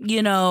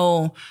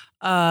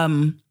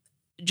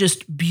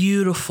 just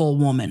beautiful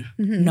woman.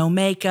 No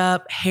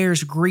makeup,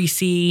 hair's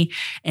greasy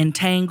and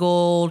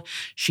tangled.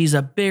 She's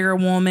a bigger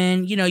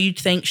woman. You'd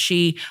think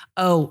she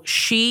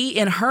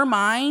in her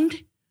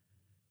mind,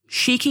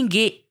 she can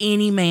get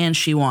any man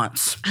she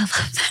wants. I love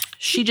that.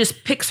 She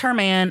just picks her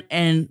man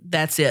and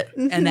that's it.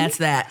 And that's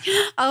that.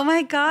 Oh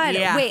my God.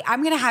 Yeah. Wait,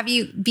 I'm going to have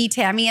you be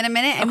Tammy in a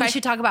minute and we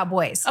should talk about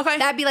boys. Okay.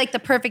 That'd be like the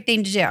perfect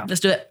thing to do.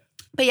 Let's do it.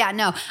 But yeah,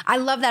 no, I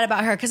love that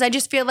about her because I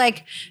just feel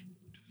like,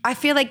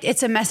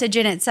 it's a message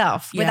in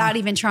itself without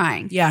even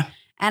trying. Yeah.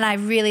 And I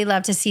really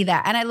love to see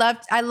that. And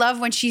I love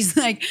when she's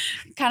like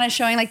kind of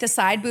showing like the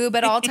side boob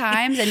at all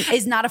times and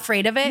is not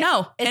afraid of it.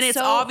 No. It's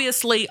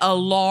obviously a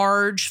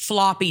large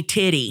floppy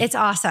titty. It's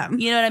awesome.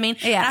 You know what I mean?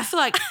 Yeah. And I feel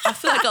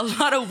like a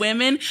lot of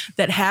women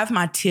that have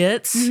my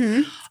tits,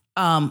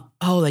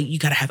 like you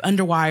got to have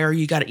underwire,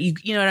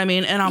 you know what I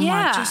mean? And I'm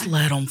like, just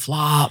let them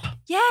flop.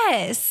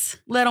 Yes.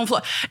 Let them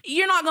flop.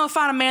 You're not going to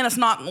find a man that's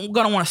not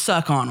going to want to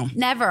suck on them.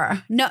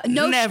 Never. No,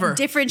 never.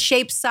 Different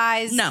shape,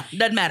 size. No,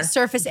 doesn't matter.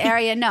 Surface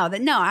area. No,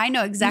 I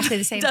know exactly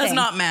the same thing. Does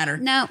not matter.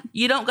 No.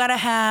 You don't got to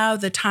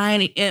have the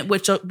tiny,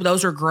 which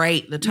those are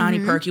great, the tiny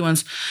perky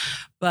ones.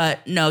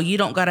 But no, you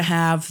don't got to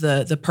have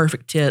the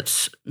perfect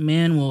tits.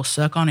 Men will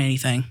suck on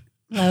anything.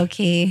 Low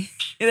key.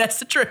 That's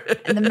the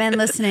truth. And the men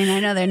listening, I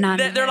know they're not.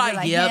 They're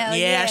like, yep,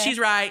 yeah, she's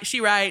right.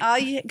 She right. All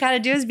you got to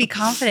do is be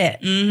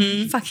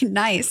confident. Fucking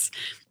nice.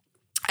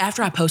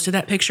 After I posted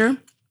that picture,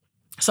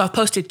 so I've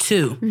posted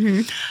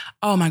 2.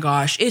 Oh my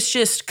gosh. It's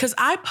just because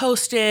I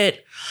posted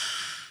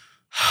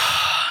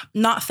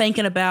not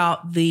thinking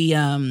about the,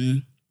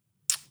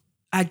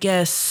 I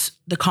guess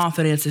the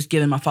confidence is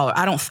given my follower.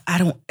 I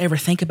don't ever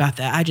think about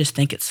that. I just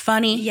think it's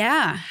funny.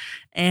 Yeah.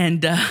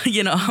 And,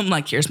 I'm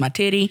like, here's my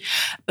titty.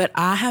 But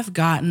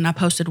I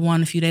posted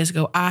one a few days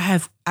ago. I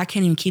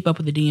can't even keep up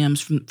with the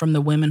DMs from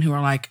the women who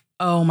are like,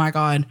 oh my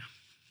God,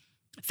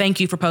 thank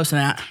you for posting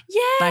that.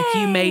 Yeah. Like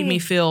you made me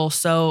feel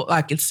so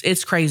like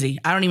it's crazy.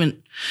 I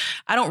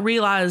don't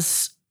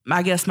realize,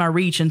 I guess, my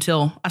reach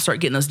until I start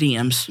getting those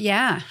DMs.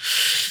 Yeah.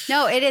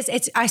 No, it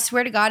is. I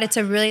swear to God, it's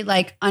a really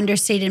like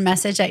understated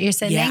message that you're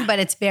sending, but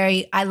it's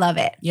I love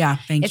it. Yeah.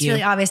 Thank you. It's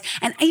really obvious.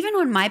 And even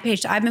on my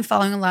page, I've been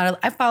following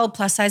I follow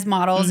plus size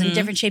models in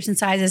different shapes and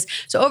sizes.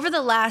 So over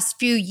the last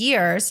few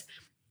years,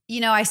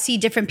 I see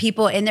different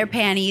people in their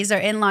panties or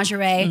in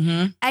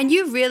lingerie. And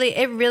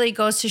it really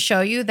goes to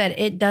show you that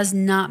it does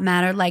not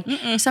matter. Like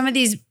some of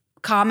these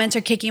comments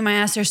are kicking my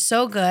ass. They're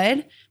so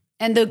good.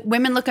 And the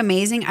women look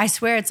amazing. I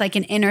swear it's like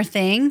an inner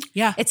thing.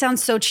 Yeah. It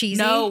sounds so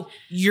cheesy. No,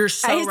 you're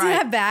so right. It's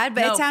not bad,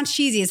 but it sounds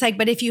cheesy. It's like,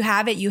 but if you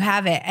have it, you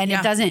have it. And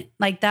it doesn't,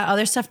 like that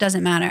other stuff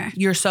doesn't matter.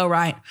 You're so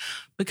right.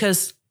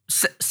 Because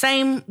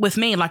same with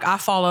me. Like I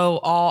follow,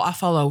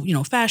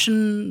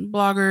 fashion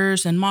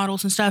bloggers and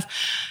models and stuff.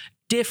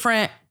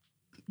 Different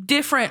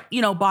different,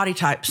 body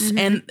types.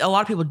 And a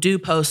lot of people do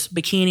post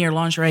bikini or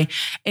lingerie.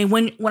 And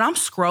when I'm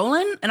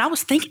scrolling, and I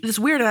was thinking, it's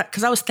weird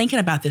because I was thinking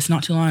about this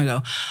not too long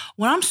ago.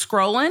 When I'm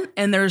scrolling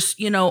and there's,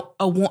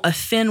 a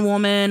thin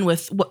woman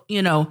with,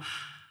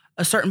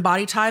 a certain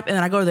body type, and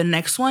then I go to the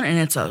next one and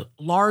it's a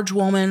large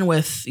woman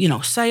with,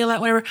 cellulite,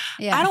 whatever.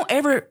 Yeah. I don't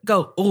ever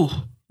go,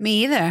 oh.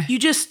 Me either. You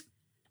just,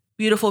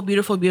 beautiful,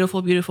 beautiful,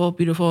 beautiful, beautiful,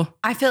 beautiful.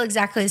 I feel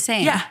exactly the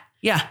same. Yeah.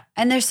 Yeah.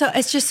 And it's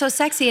just so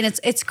sexy. And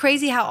it's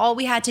crazy how all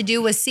we had to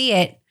do was see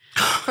it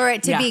for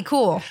it to be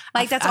cool.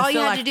 Like that's all you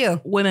had to do.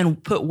 Women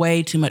put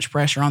way too much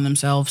pressure on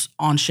themselves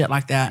on shit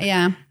like that.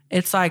 Yeah.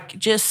 It's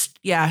like,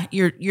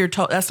 you're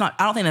told that's not,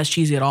 I don't think that's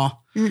cheesy at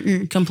all.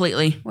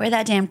 Completely. Wear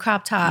that damn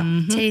crop top,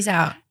 titties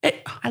out.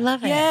 I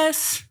love it.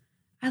 Yes.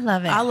 I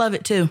love it. I love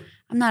it too.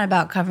 I'm not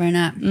about covering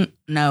up.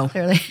 No.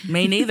 Clearly.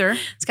 Me neither.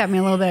 It's got me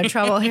a little bit of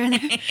trouble here and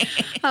there.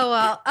 Oh,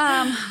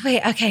 well.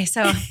 Wait, okay.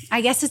 So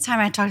I guess it's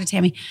time I talk to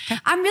Tammy.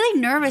 I'm really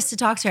nervous to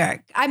talk to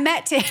her. I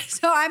met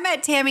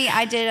Tammy.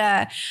 I did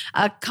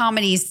a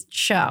comedy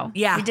show.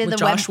 Yeah, we did with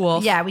Josh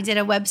Wolf. Yeah, we did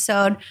a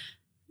webisode,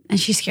 and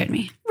she scared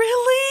me.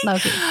 Really?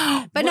 Low-key.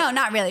 But no,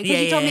 not really,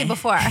 because you told me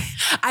before.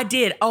 I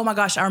did. Oh my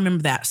gosh, I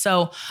remember that.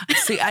 So,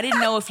 see, I didn't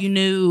know if you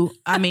knew.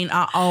 I mean,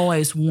 I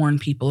always warn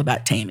people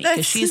about Tammy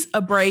because she's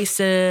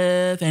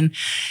abrasive, and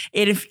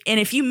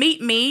if you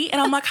meet me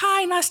and I'm like,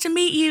 "Hi, nice to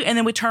meet you," and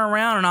then we turn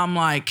around and I'm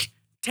like,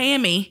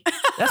 "Tammy,"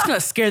 that's gonna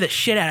scare the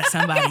shit out of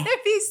somebody. I'm gonna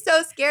be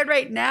so scared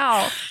right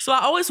now. So I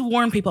always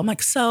warn people. I'm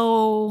like,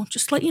 "So,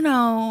 just let you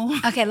know."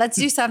 Okay, let's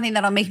do something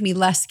that'll make me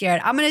less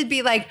scared. I'm gonna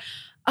be like,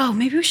 oh,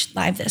 maybe we should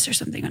live this or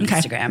something on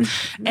Instagram.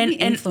 Maybe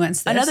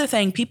influence this. Another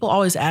thing, people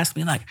always ask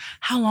me, like,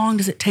 how long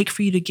does it take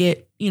for you to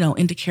get,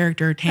 into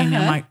character, Tammy?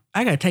 I'm like,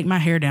 I got to take my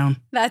hair down.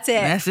 That's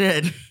it. That's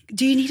it.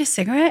 Do you need a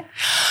cigarette?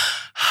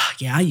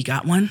 Yeah, you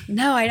got one?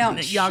 No, I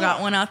don't. Y'all got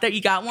one out there?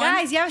 You got one?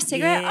 Guys, you have a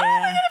cigarette? Yeah. Oh, I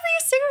got to bring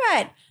a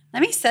cigarette.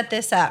 Let me set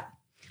this up.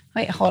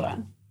 Wait, hold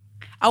on.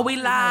 Are we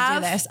live?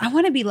 I'll do this. I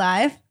want to be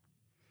live.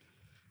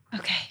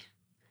 Okay.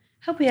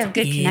 Hope we have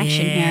good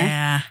connection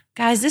here.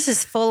 Guys, this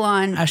is full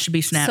on I should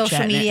be Snapchatting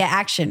social media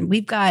action.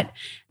 We've got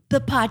the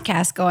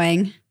podcast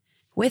going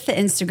with the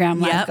Instagram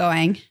live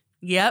going.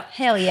 Yep.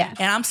 Hell yeah.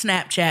 And I'm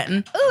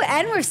Snapchatting. Ooh,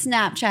 and we're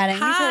Snapchatting.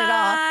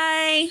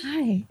 Hi. We put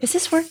it all. Hi. Is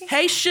this working?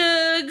 Hey,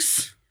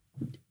 Shugs.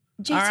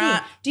 JT, all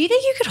right. Do you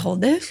think you could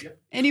hold this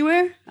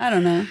anywhere? I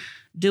don't know.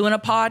 Doing a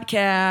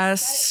podcast.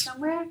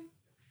 Somewhere?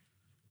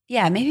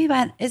 Yeah, maybe.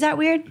 But is that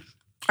weird?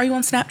 Are you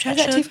on Snapchat,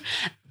 Shug?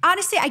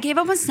 Honestly, I gave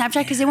up on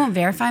Snapchat because they won't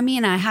verify me,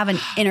 and I have an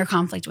inner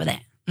conflict with it.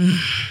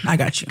 I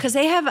got you. Because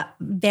they have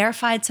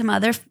verified some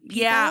other people.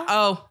 Yeah.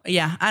 Oh,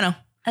 yeah. I know.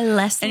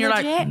 Less and you're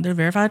legit. Like, they're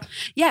verified?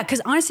 Yeah,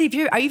 because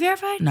honestly, are you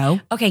verified?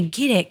 No. Okay,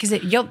 get it, because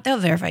they'll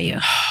verify you.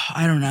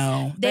 I don't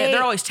know.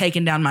 They're always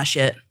taking down my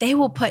shit. They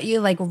will put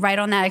you like right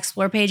on that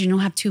explore page, and you'll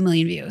have 2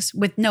 million views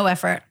with no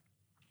effort.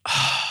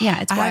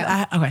 Yeah, it's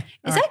wild. Okay.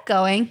 Is that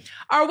going?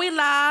 Are we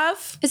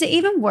live? Is it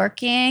even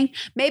working?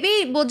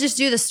 Maybe we'll just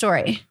do the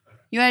story.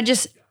 You want to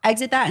just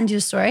exit that and do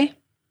the story?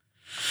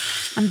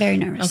 I'm very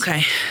nervous.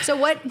 Okay. So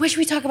what should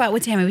we talk about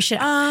with Tammy? We should.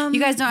 You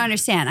guys don't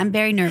understand. I'm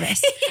very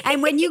nervous.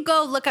 And when you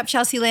go look up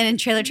Chelcie Lynn and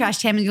Trailer Trash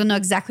Tammy, you'll know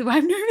exactly why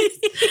I'm nervous.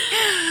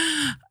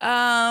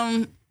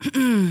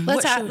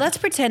 Let's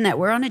pretend that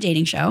we're on a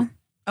dating show.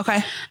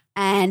 Okay.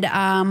 And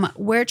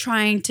we're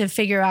trying to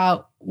figure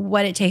out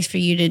what it takes for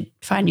you to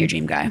find your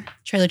dream guy,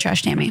 Trailer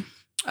Trash Tammy.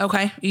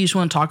 Okay. You just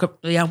want to talk?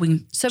 Yeah, we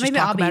can. So just maybe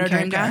talk I'll be about a our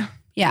dream guy.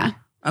 Yeah.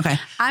 Okay.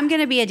 I'm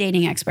gonna be a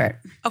dating expert.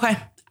 Okay.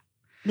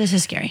 This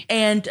is scary.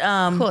 And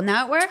cool.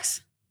 Now it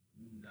works.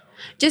 No.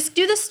 Just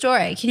do the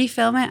story. Can you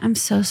film it? I'm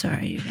so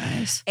sorry, you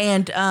guys.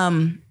 And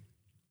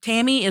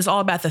Tammy is all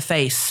about the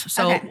face.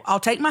 So I'll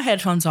take my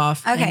headphones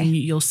off. Okay. And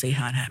you'll see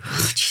how it happens.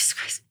 Oh, Jesus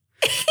Christ.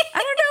 I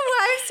don't know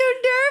why I'm so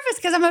nervous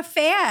because I'm a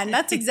fan.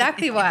 That's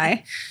exactly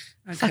why.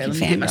 Okay, Fucking let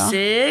me get my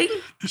cig.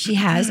 She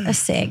has a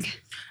cig.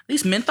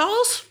 These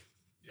menthols?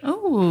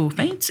 Oh,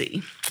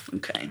 fancy.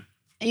 Okay.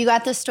 You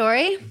got the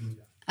story?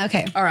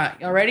 Okay. All right.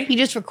 Y'all ready? You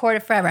just record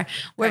it forever.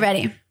 We're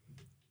ready.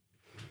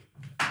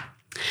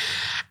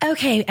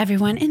 Okay,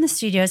 everyone. In the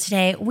studio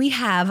today, we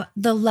have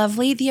the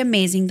lovely, the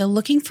amazing, the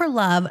looking for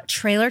love,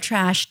 Trailer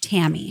Trash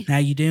Tammy. How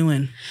you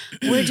doing?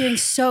 We're doing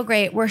so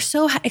great. We're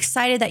so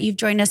excited that you've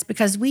joined us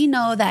because we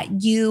know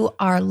that you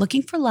are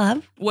looking for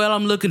love. Well,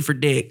 I'm looking for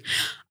dick.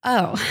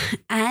 Oh,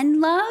 and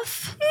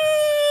love?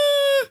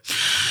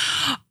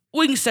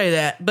 We can say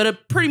that,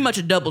 but pretty much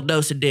a double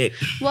dose of dick.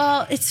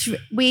 Well,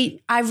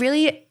 I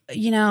really,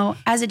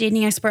 as a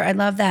dating expert, I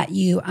love that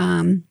you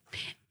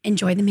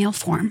enjoy the male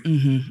form.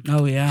 Mm-hmm.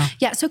 Oh, yeah.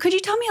 Yeah. So could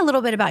you tell me a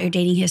little bit about your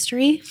dating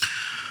history?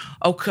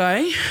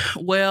 Okay.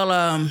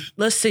 Well,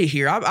 let's see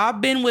here.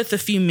 I've been with a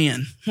few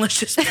men. Let's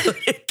just put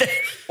it that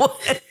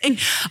way.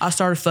 I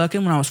started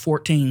fucking when I was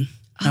 14.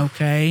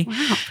 Okay.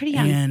 Wow, pretty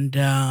young. And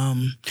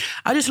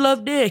I just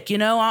love dick.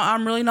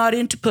 I'm really not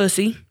into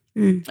pussy.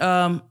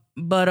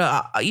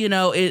 But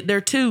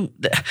they're two.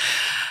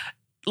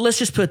 Let's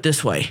just put it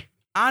this way.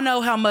 I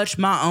know how much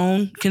my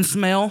own can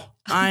smell.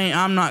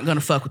 I'm not gonna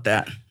fuck with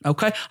that.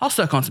 Okay, I'll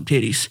suck on some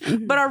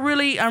titties, but I'm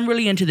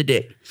really into the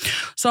dick.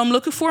 So I'm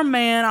looking for a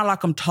man. I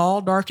like them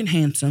tall, dark, and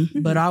handsome,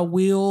 but I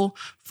will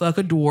fuck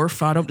a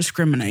dwarf. I don't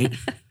discriminate.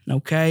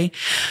 Okay,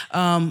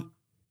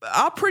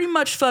 I'll pretty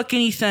much fuck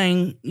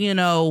anything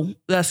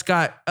that's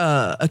got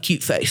a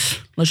cute face.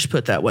 Let's just put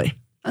it that way.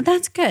 Oh,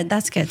 that's good.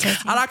 That's good.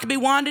 I like to be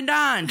wined and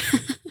dined.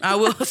 I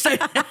will say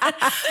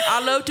that.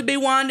 I love to be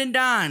wined and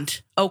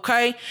dined.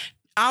 Okay.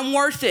 I'm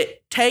worth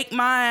it. Take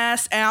my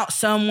ass out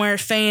somewhere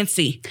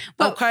fancy.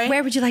 Well, okay.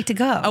 Where would you like to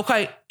go?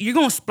 Okay. You're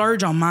going to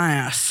splurge on my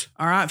ass.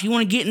 All right. If you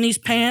want to get in these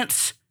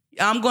pants,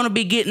 I'm going to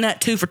be getting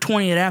that 2 for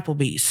 $20 at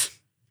Applebee's.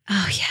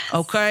 Oh, yes.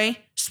 Okay.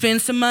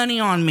 Spend some money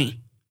on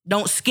me.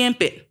 Don't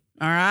skimp it.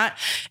 All right.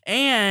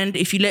 And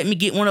if you let me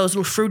get one of those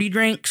little fruity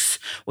drinks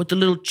with the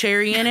little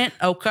cherry in it,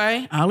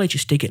 okay, I'll let you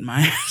stick it in my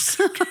ass.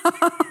 I'm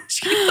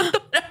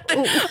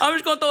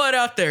just going to throw it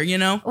out there,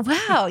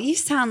 Wow. You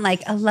sound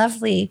like a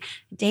lovely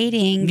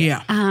dating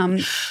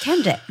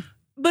candidate.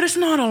 But it's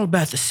not all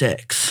about the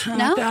sex.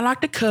 No? I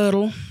like to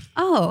cuddle.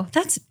 Oh,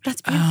 that's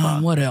beautiful.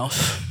 What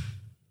else?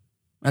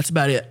 That's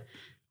about it.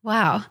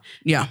 Wow.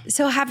 Yeah.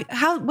 So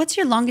what's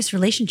your longest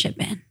relationship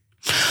been?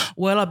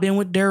 Well, I've been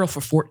with Daryl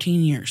for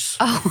 14 years.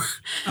 Oh,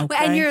 okay.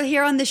 And you're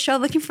here on this show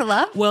looking for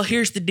love? Well,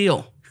 here's the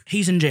deal.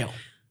 He's in jail.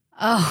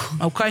 Oh.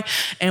 Okay.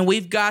 And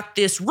we've got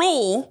this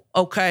rule,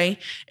 okay,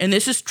 and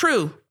this is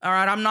true. All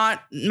right. I'm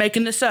not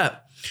making this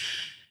up.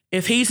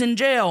 If he's in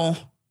jail,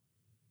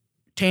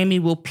 Tammy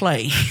will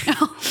play.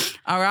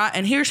 All right.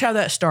 And here's how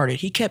that started.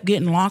 He kept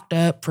getting locked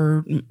up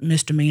for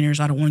misdemeanors.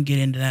 I don't want to get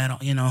into that,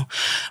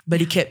 but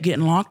he kept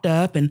getting locked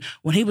up. And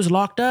when he was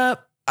locked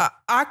up,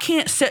 I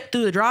can't sit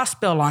through the dry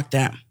spell like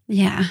that.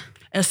 Yeah.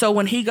 And so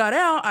when he got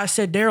out, I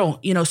said, Daryl,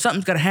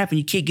 something's got to happen.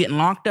 You keep getting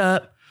locked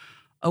up.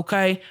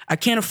 Okay. I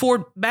can't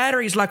afford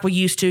batteries like we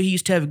used to. He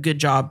used to have a good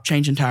job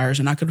changing tires,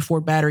 and I could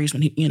afford batteries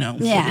when he,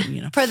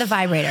 for the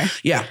vibrator.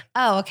 Yeah.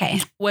 Oh, okay.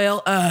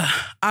 Well,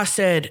 I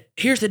said,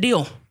 here's the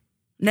deal.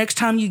 Next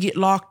time you get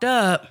locked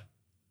up,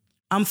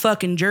 I'm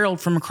fucking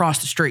Gerald from across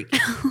the street.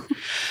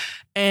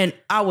 And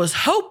I was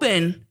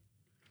hoping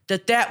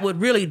that would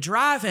really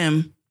drive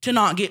him to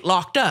not get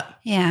locked up.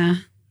 Yeah.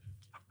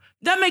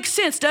 That makes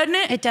sense, doesn't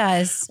it? It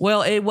does.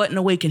 Well, it wasn't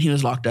a week and he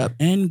was locked up.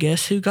 And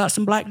guess who got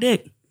some black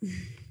dick?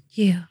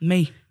 You.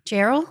 Me.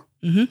 Gerald?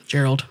 Mm-hmm.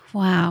 Gerald.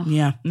 Wow.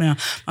 Yeah. My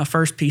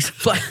first piece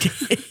of black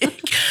dick.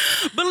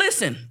 But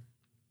listen,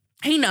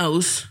 he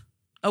knows.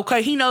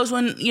 Okay. He knows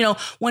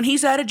when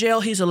he's out of jail,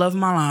 he's the love of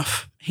my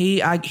life. He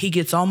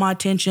gets all my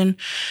attention.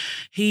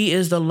 He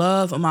is the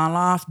love of my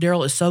life.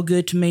 Daryl is so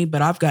good to me,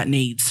 but I've got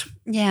needs.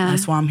 Yeah.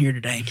 That's why I'm here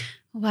today.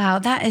 Wow.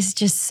 That is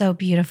just so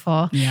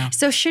beautiful. Yeah.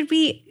 So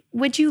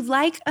would you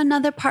like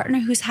another partner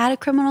who's had a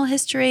criminal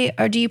history,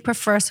 or do you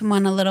prefer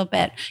someone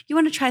you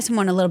want to try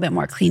someone a little bit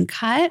more clean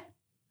cut?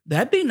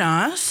 That'd be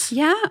nice.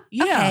 Yeah.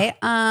 Yeah. Okay.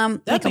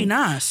 That'd be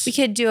nice. We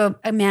could do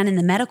a man in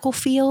the medical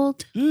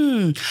field.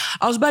 I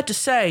was about to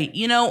say,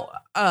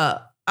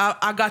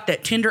 I got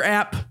that Tinder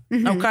app,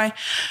 okay?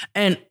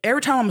 And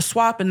every time I'm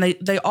swiping,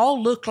 they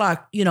all look like,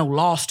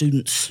 law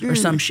students or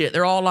some shit.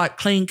 They're all like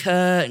clean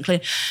cut and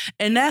clean.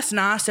 And that's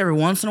nice every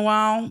once in a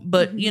while.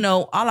 But,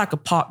 I like a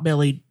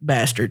pot-bellied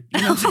bastard.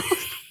 You know what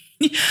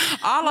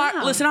I'm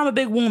saying? Listen, I'm a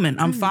big woman.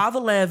 I'm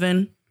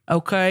 5'11",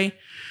 okay?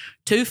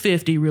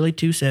 250, really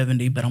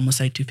 270, but I'm going to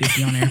say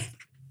 250 on there.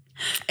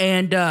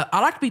 And I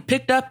like to be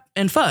picked up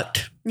and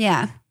fucked.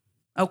 Yeah.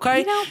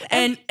 Okay?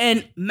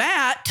 And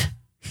Matt...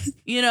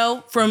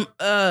 from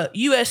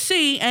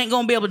USC ain't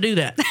going to be able to do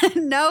that.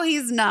 No,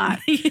 he's not.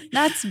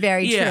 That's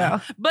very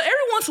true. But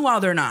every once in a while,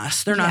 they're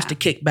nice. They're nice to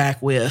kick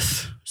back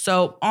with.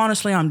 So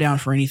honestly, I'm down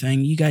for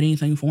anything. You got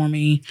anything for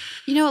me?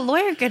 A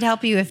lawyer could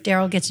help you if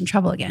Daryl gets in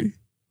trouble again.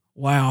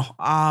 Wow.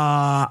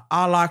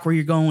 I like where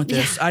you're going with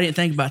this. Yeah. I didn't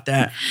think about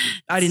that.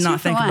 I did not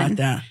think about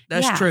that.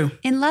 That's true.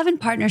 In love and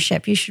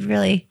partnership, you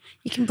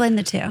can blend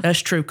the two.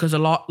 That's true, because a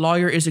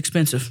lawyer is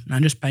expensive. And I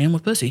just pay him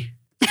with pussy.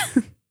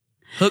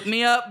 Hook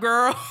me up,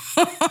 girl.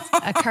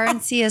 A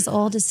currency as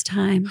old as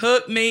time.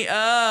 Hook me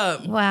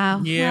up.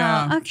 Wow.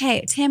 Yeah. Well,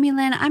 okay, Tammy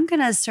Lynn, I'm going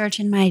to search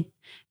in my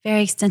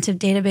very extensive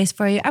database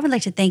for you. I would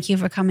like to thank you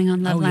for coming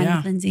on Love Line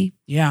with Lindsey.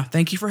 Yeah.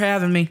 Thank you for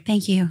having me.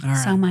 Thank you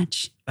so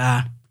much.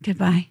 Bye.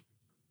 Goodbye.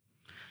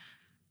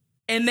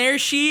 And there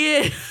she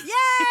is.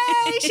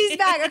 Yay! She's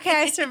back.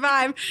 Okay, I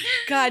survived.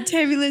 God,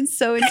 Tammy Lynn's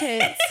so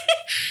intense.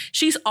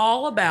 She's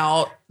all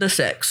about the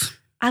sex.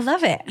 I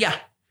love it. Yeah.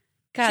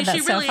 God,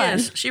 that's really so fun.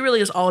 She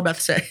really is all about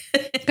the sex.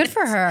 Good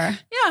for her.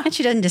 Yeah. And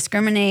she doesn't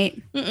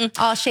discriminate.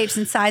 All shapes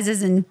and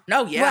sizes and...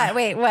 Oh, yeah. What?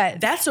 Wait,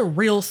 what? That's a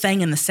real thing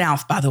in the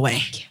South, by the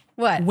way.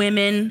 What?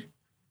 Women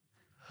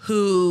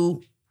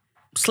who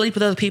sleep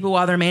with other people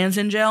while their man's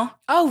in jail.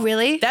 Oh,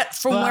 really?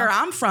 That's from where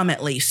I'm from,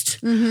 at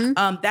least.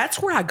 Mm-hmm.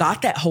 That's where I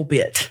got that whole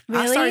bit.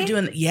 Really?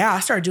 I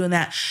started doing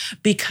that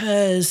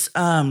because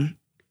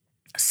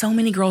so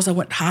many girls I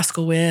went to high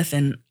school with,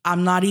 and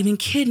I'm not even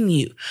kidding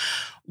you,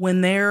 when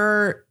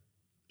their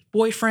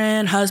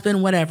boyfriend,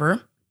 husband,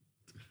 whatever,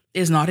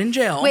 is not in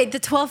jail. Wait, the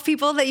 12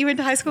 people that you went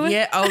to high school with?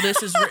 Yeah. Oh,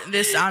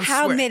 this. I'm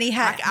How many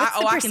had?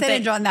 What's the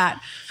percentage on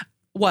that?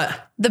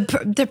 What?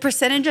 The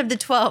percentage of the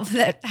 12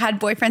 that had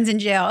boyfriends in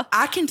jail.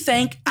 I can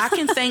think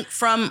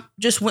from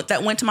just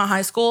that went to my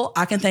high school.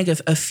 I can think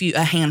of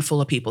a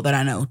handful of people that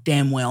I know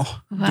damn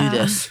well do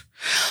this.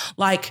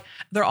 Like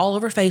they're all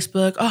over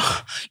Facebook.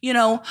 Oh,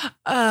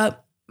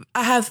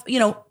 I have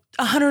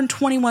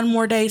 121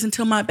 more days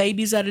until my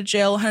baby's out of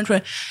jail.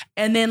 120,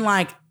 and then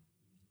like.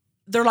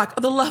 They're like,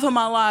 the love of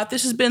my life.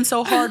 This has been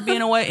so hard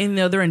being away. And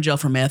they're in jail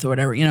for meth or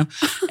whatever, And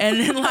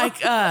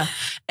then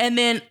and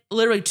then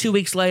literally 2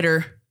 weeks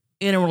later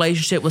in a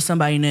relationship with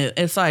somebody new.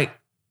 It's like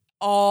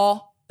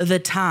all the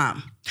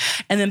time.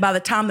 And then by the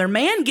time their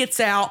man gets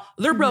out,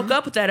 they're broke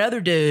up with that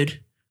other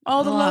dude.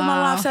 Oh, the love of my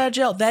life's out of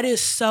jail. That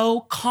is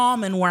so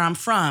common where I'm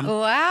from.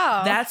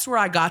 Wow. That's where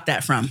I got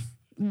that from.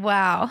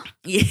 Wow.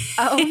 Yeah.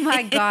 Oh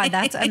my God.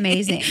 That's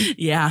amazing.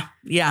 Yeah.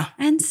 Yeah.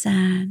 And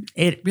sad.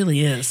 It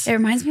really is. It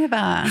reminds me of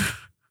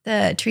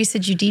the Teresa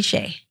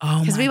Giudice. Oh,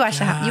 because we watched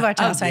you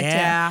watched Housewives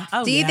too.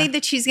 Oh, do you think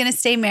that she's going to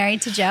stay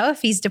married to Joe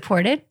if he's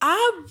deported?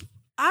 I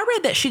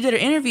read that she did an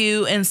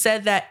interview and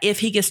said that if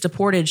he gets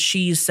deported,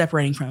 she's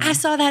separating from him. I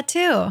saw that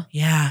too.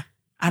 Yeah.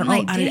 I don't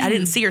know. I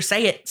didn't see her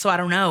say it, so I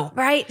don't know.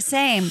 Right.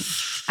 Same.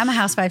 I'm a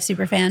Housewives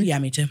super fan. Yeah,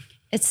 me too.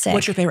 It's sick.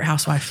 What's your favorite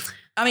housewife?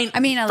 I mean,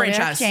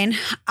 franchise. Jane.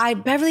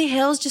 Beverly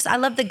Hills. I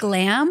love the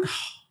glam.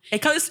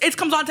 It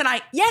comes on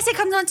tonight. Yes, it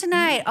comes on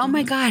tonight. Oh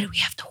my God, we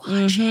have to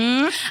watch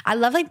it. I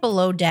love like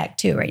Below Deck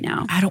too right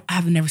now.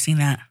 I've never seen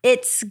that.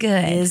 It's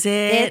good. Is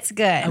it? It's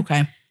good.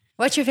 Okay.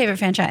 What's your favorite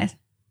franchise?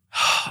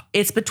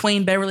 It's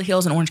between Beverly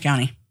Hills and Orange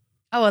County.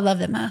 Oh, I love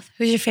them both.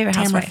 Who's your favorite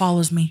Tamara housewife?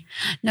 follows me.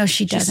 No,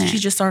 she doesn't. She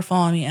just started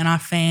following me and I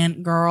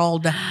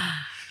fangirled.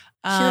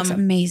 She looks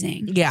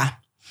amazing. Yeah.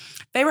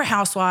 Favorite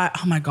housewife.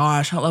 Oh my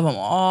gosh. I love them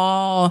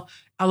all.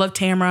 I love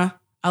Tamara.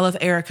 I love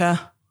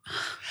Erica.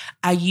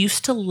 I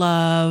used to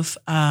love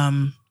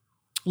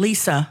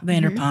Lisa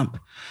Vanderpump.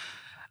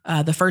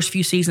 The first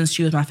few seasons,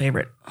 she was my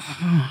favorite.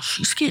 Oh,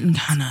 she's getting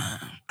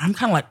I'm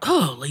kind of like,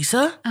 oh,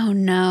 Lisa. Oh,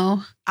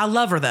 no. I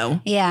love her,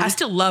 though. Yeah. I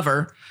still love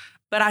her,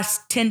 but I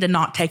tend to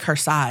not take her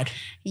side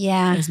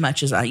as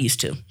much as I used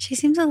to. She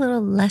seems a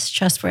little less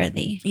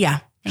trustworthy. Yeah.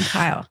 And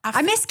Kyle.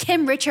 I miss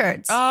Kim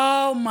Richards.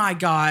 Oh, my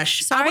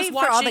gosh. Sorry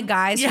for all the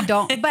guys who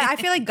don't, but I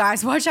feel like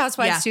guys watch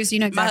Housewives too, so you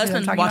know exactly what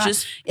I'm talking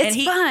watches, about.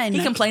 It's fun.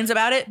 He complains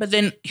about it, but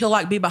then he'll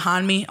like be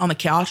behind me on the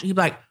couch. He'll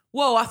be like,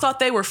 whoa, I thought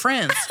they were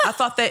friends. I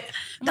thought that.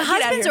 The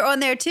husbands are on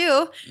there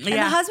too. And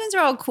the husbands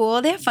are all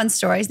cool. They have fun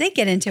stories. They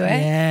get into it.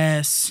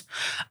 Yes.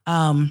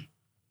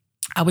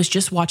 I was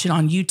just watching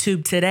on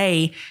YouTube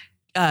today,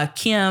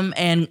 Kim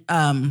and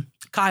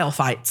Kyle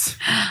fights.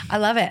 I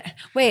love it.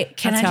 Wait,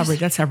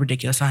 that's how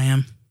ridiculous I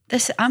am.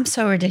 I'm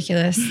so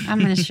ridiculous. I'm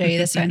going to show you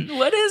this one.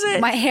 What is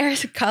it? My hair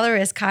color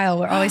is Kyle.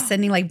 We're always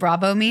sending like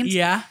Bravo memes.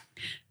 Yeah.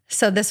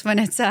 So this one,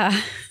 it's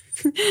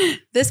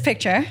this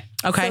picture.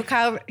 Okay.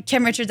 So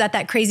Kim Richards at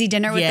that crazy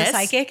dinner with the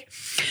psychic.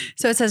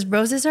 So it says,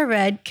 roses are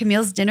red.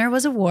 Camille's dinner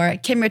was a war.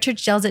 Kim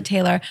Richards yells at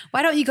Taylor,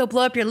 why don't you go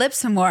blow up your lips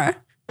some more?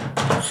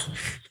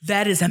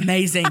 That is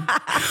amazing.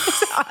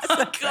 It's awesome,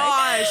 oh, gosh.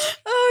 Right?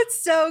 Oh,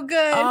 it's so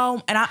good.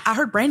 Oh, and I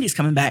heard Brandy's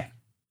coming back.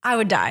 I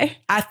would die.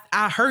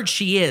 I heard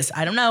she is.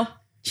 I don't know.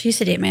 She used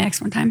to date my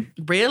ex one time.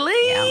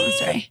 Really? Yeah,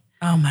 that's right.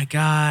 Oh my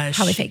gosh.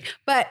 Probably fake.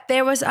 But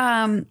there was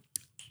there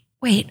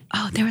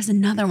was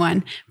another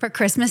one. For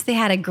Christmas, they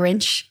had a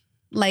Grinch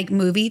like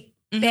movie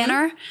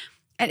banner.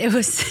 And it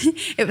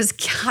was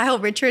Kyle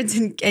Richards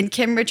and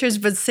Kim Richards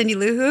with Cindy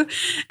Lou Who.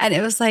 And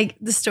it was like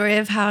the story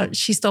of how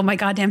she stole my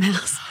goddamn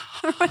house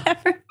or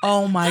whatever.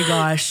 Oh my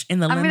gosh. In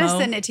the limo. I'm going to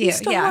send it to you.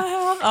 Yeah.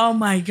 Oh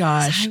my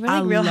gosh. So I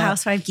really Real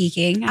Housewife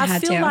geeking. I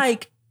feel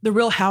like the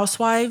Real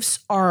Housewives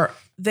are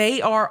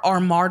our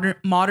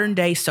modern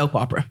day soap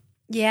opera.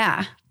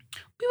 Yeah.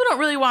 People don't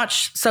really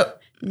watch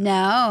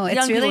No,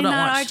 it's really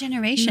not our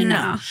generation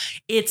now.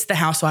 It's the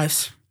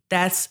Housewives.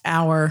 That's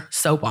our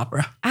soap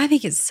opera. I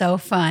think it's so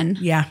fun.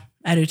 Yeah,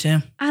 I do too.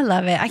 I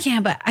love it. I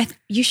can't, but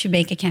you should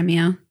make a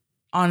cameo.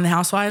 On the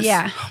Housewives?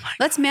 Yeah.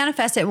 Let's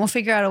manifest it and we'll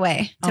figure out a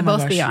way to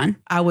both be on.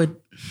 I would.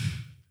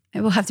 It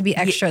will have to be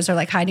extras or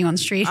like hiding on the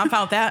street. I'm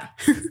fine with that.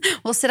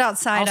 We'll sit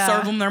outside. I'll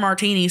serve them their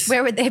martinis.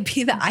 Where would they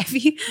be? The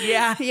Ivy?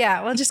 Yeah.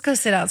 Yeah. We'll just go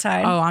sit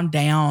outside. Oh, I'm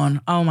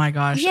down. Oh my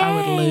gosh. Yay. I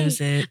would lose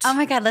it. Oh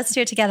my God. Let's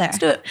do it together. Let's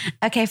do it.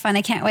 Okay, fun.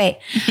 I can't wait.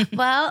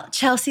 Well,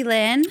 Chelcie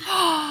Lynn,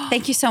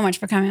 thank you so much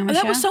for coming on my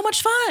show. That was so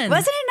much fun.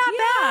 Wasn't it not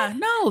bad?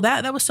 No,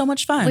 that was so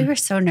much fun. We were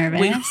so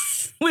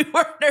nervous. We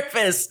were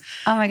nervous.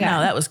 Oh my God. No,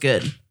 that was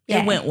good.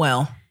 Yeah. It went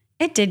well.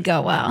 It did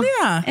go well.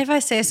 Yeah. If I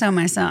say so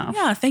myself.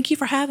 Yeah. Thank you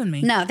for having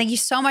me. No, thank you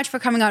so much for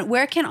coming on.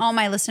 Where can all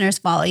my listeners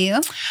follow you?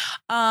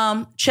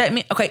 Check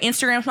me. Okay.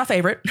 Instagram's my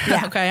favorite.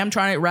 Yeah. Okay. I'm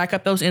trying to rack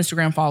up those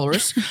Instagram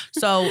followers.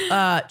 So,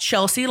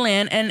 Chelcie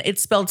Lynn, and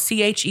it's spelled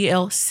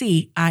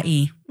CHELCIE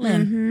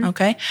Lynn. Mm-hmm.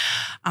 Okay.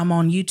 I'm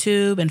on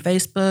YouTube and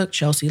Facebook,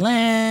 Chelcie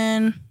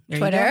Lynn.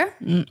 Twitter?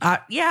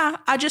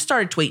 I just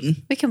started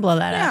tweeting. We can blow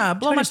that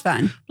up. Yeah. Twitter's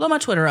fun. Blow my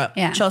Twitter up.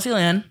 Yeah. Chelcie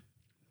Lynn.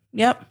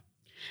 Yep.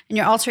 And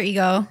your alter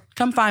ego?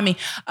 Come find me.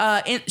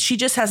 She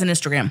just has an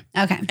Instagram.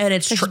 Okay. And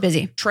it's she's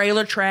busy.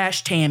 Trailer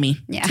Trash Tammy.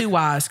 Yeah. 2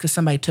 Y's because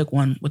somebody took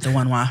one with the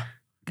 1 Y.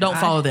 Don't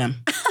follow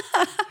them.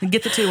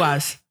 Get the 2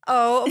 Y's.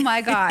 Oh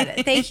my God.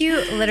 Thank you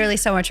literally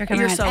so much for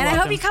coming on. So and welcome.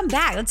 I hope you come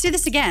back. Let's do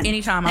this again.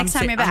 Anytime. Next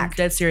time you're back. I'm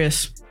dead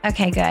serious.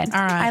 Okay, good.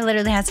 All right. I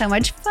literally had so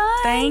much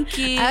fun. Thank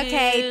you.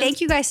 Okay. Thank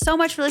you guys so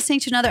much for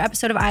listening to another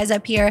episode of Eyes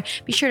Up Here.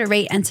 Be sure to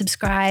rate and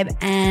subscribe,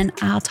 and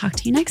I'll talk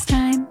to you next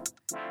time.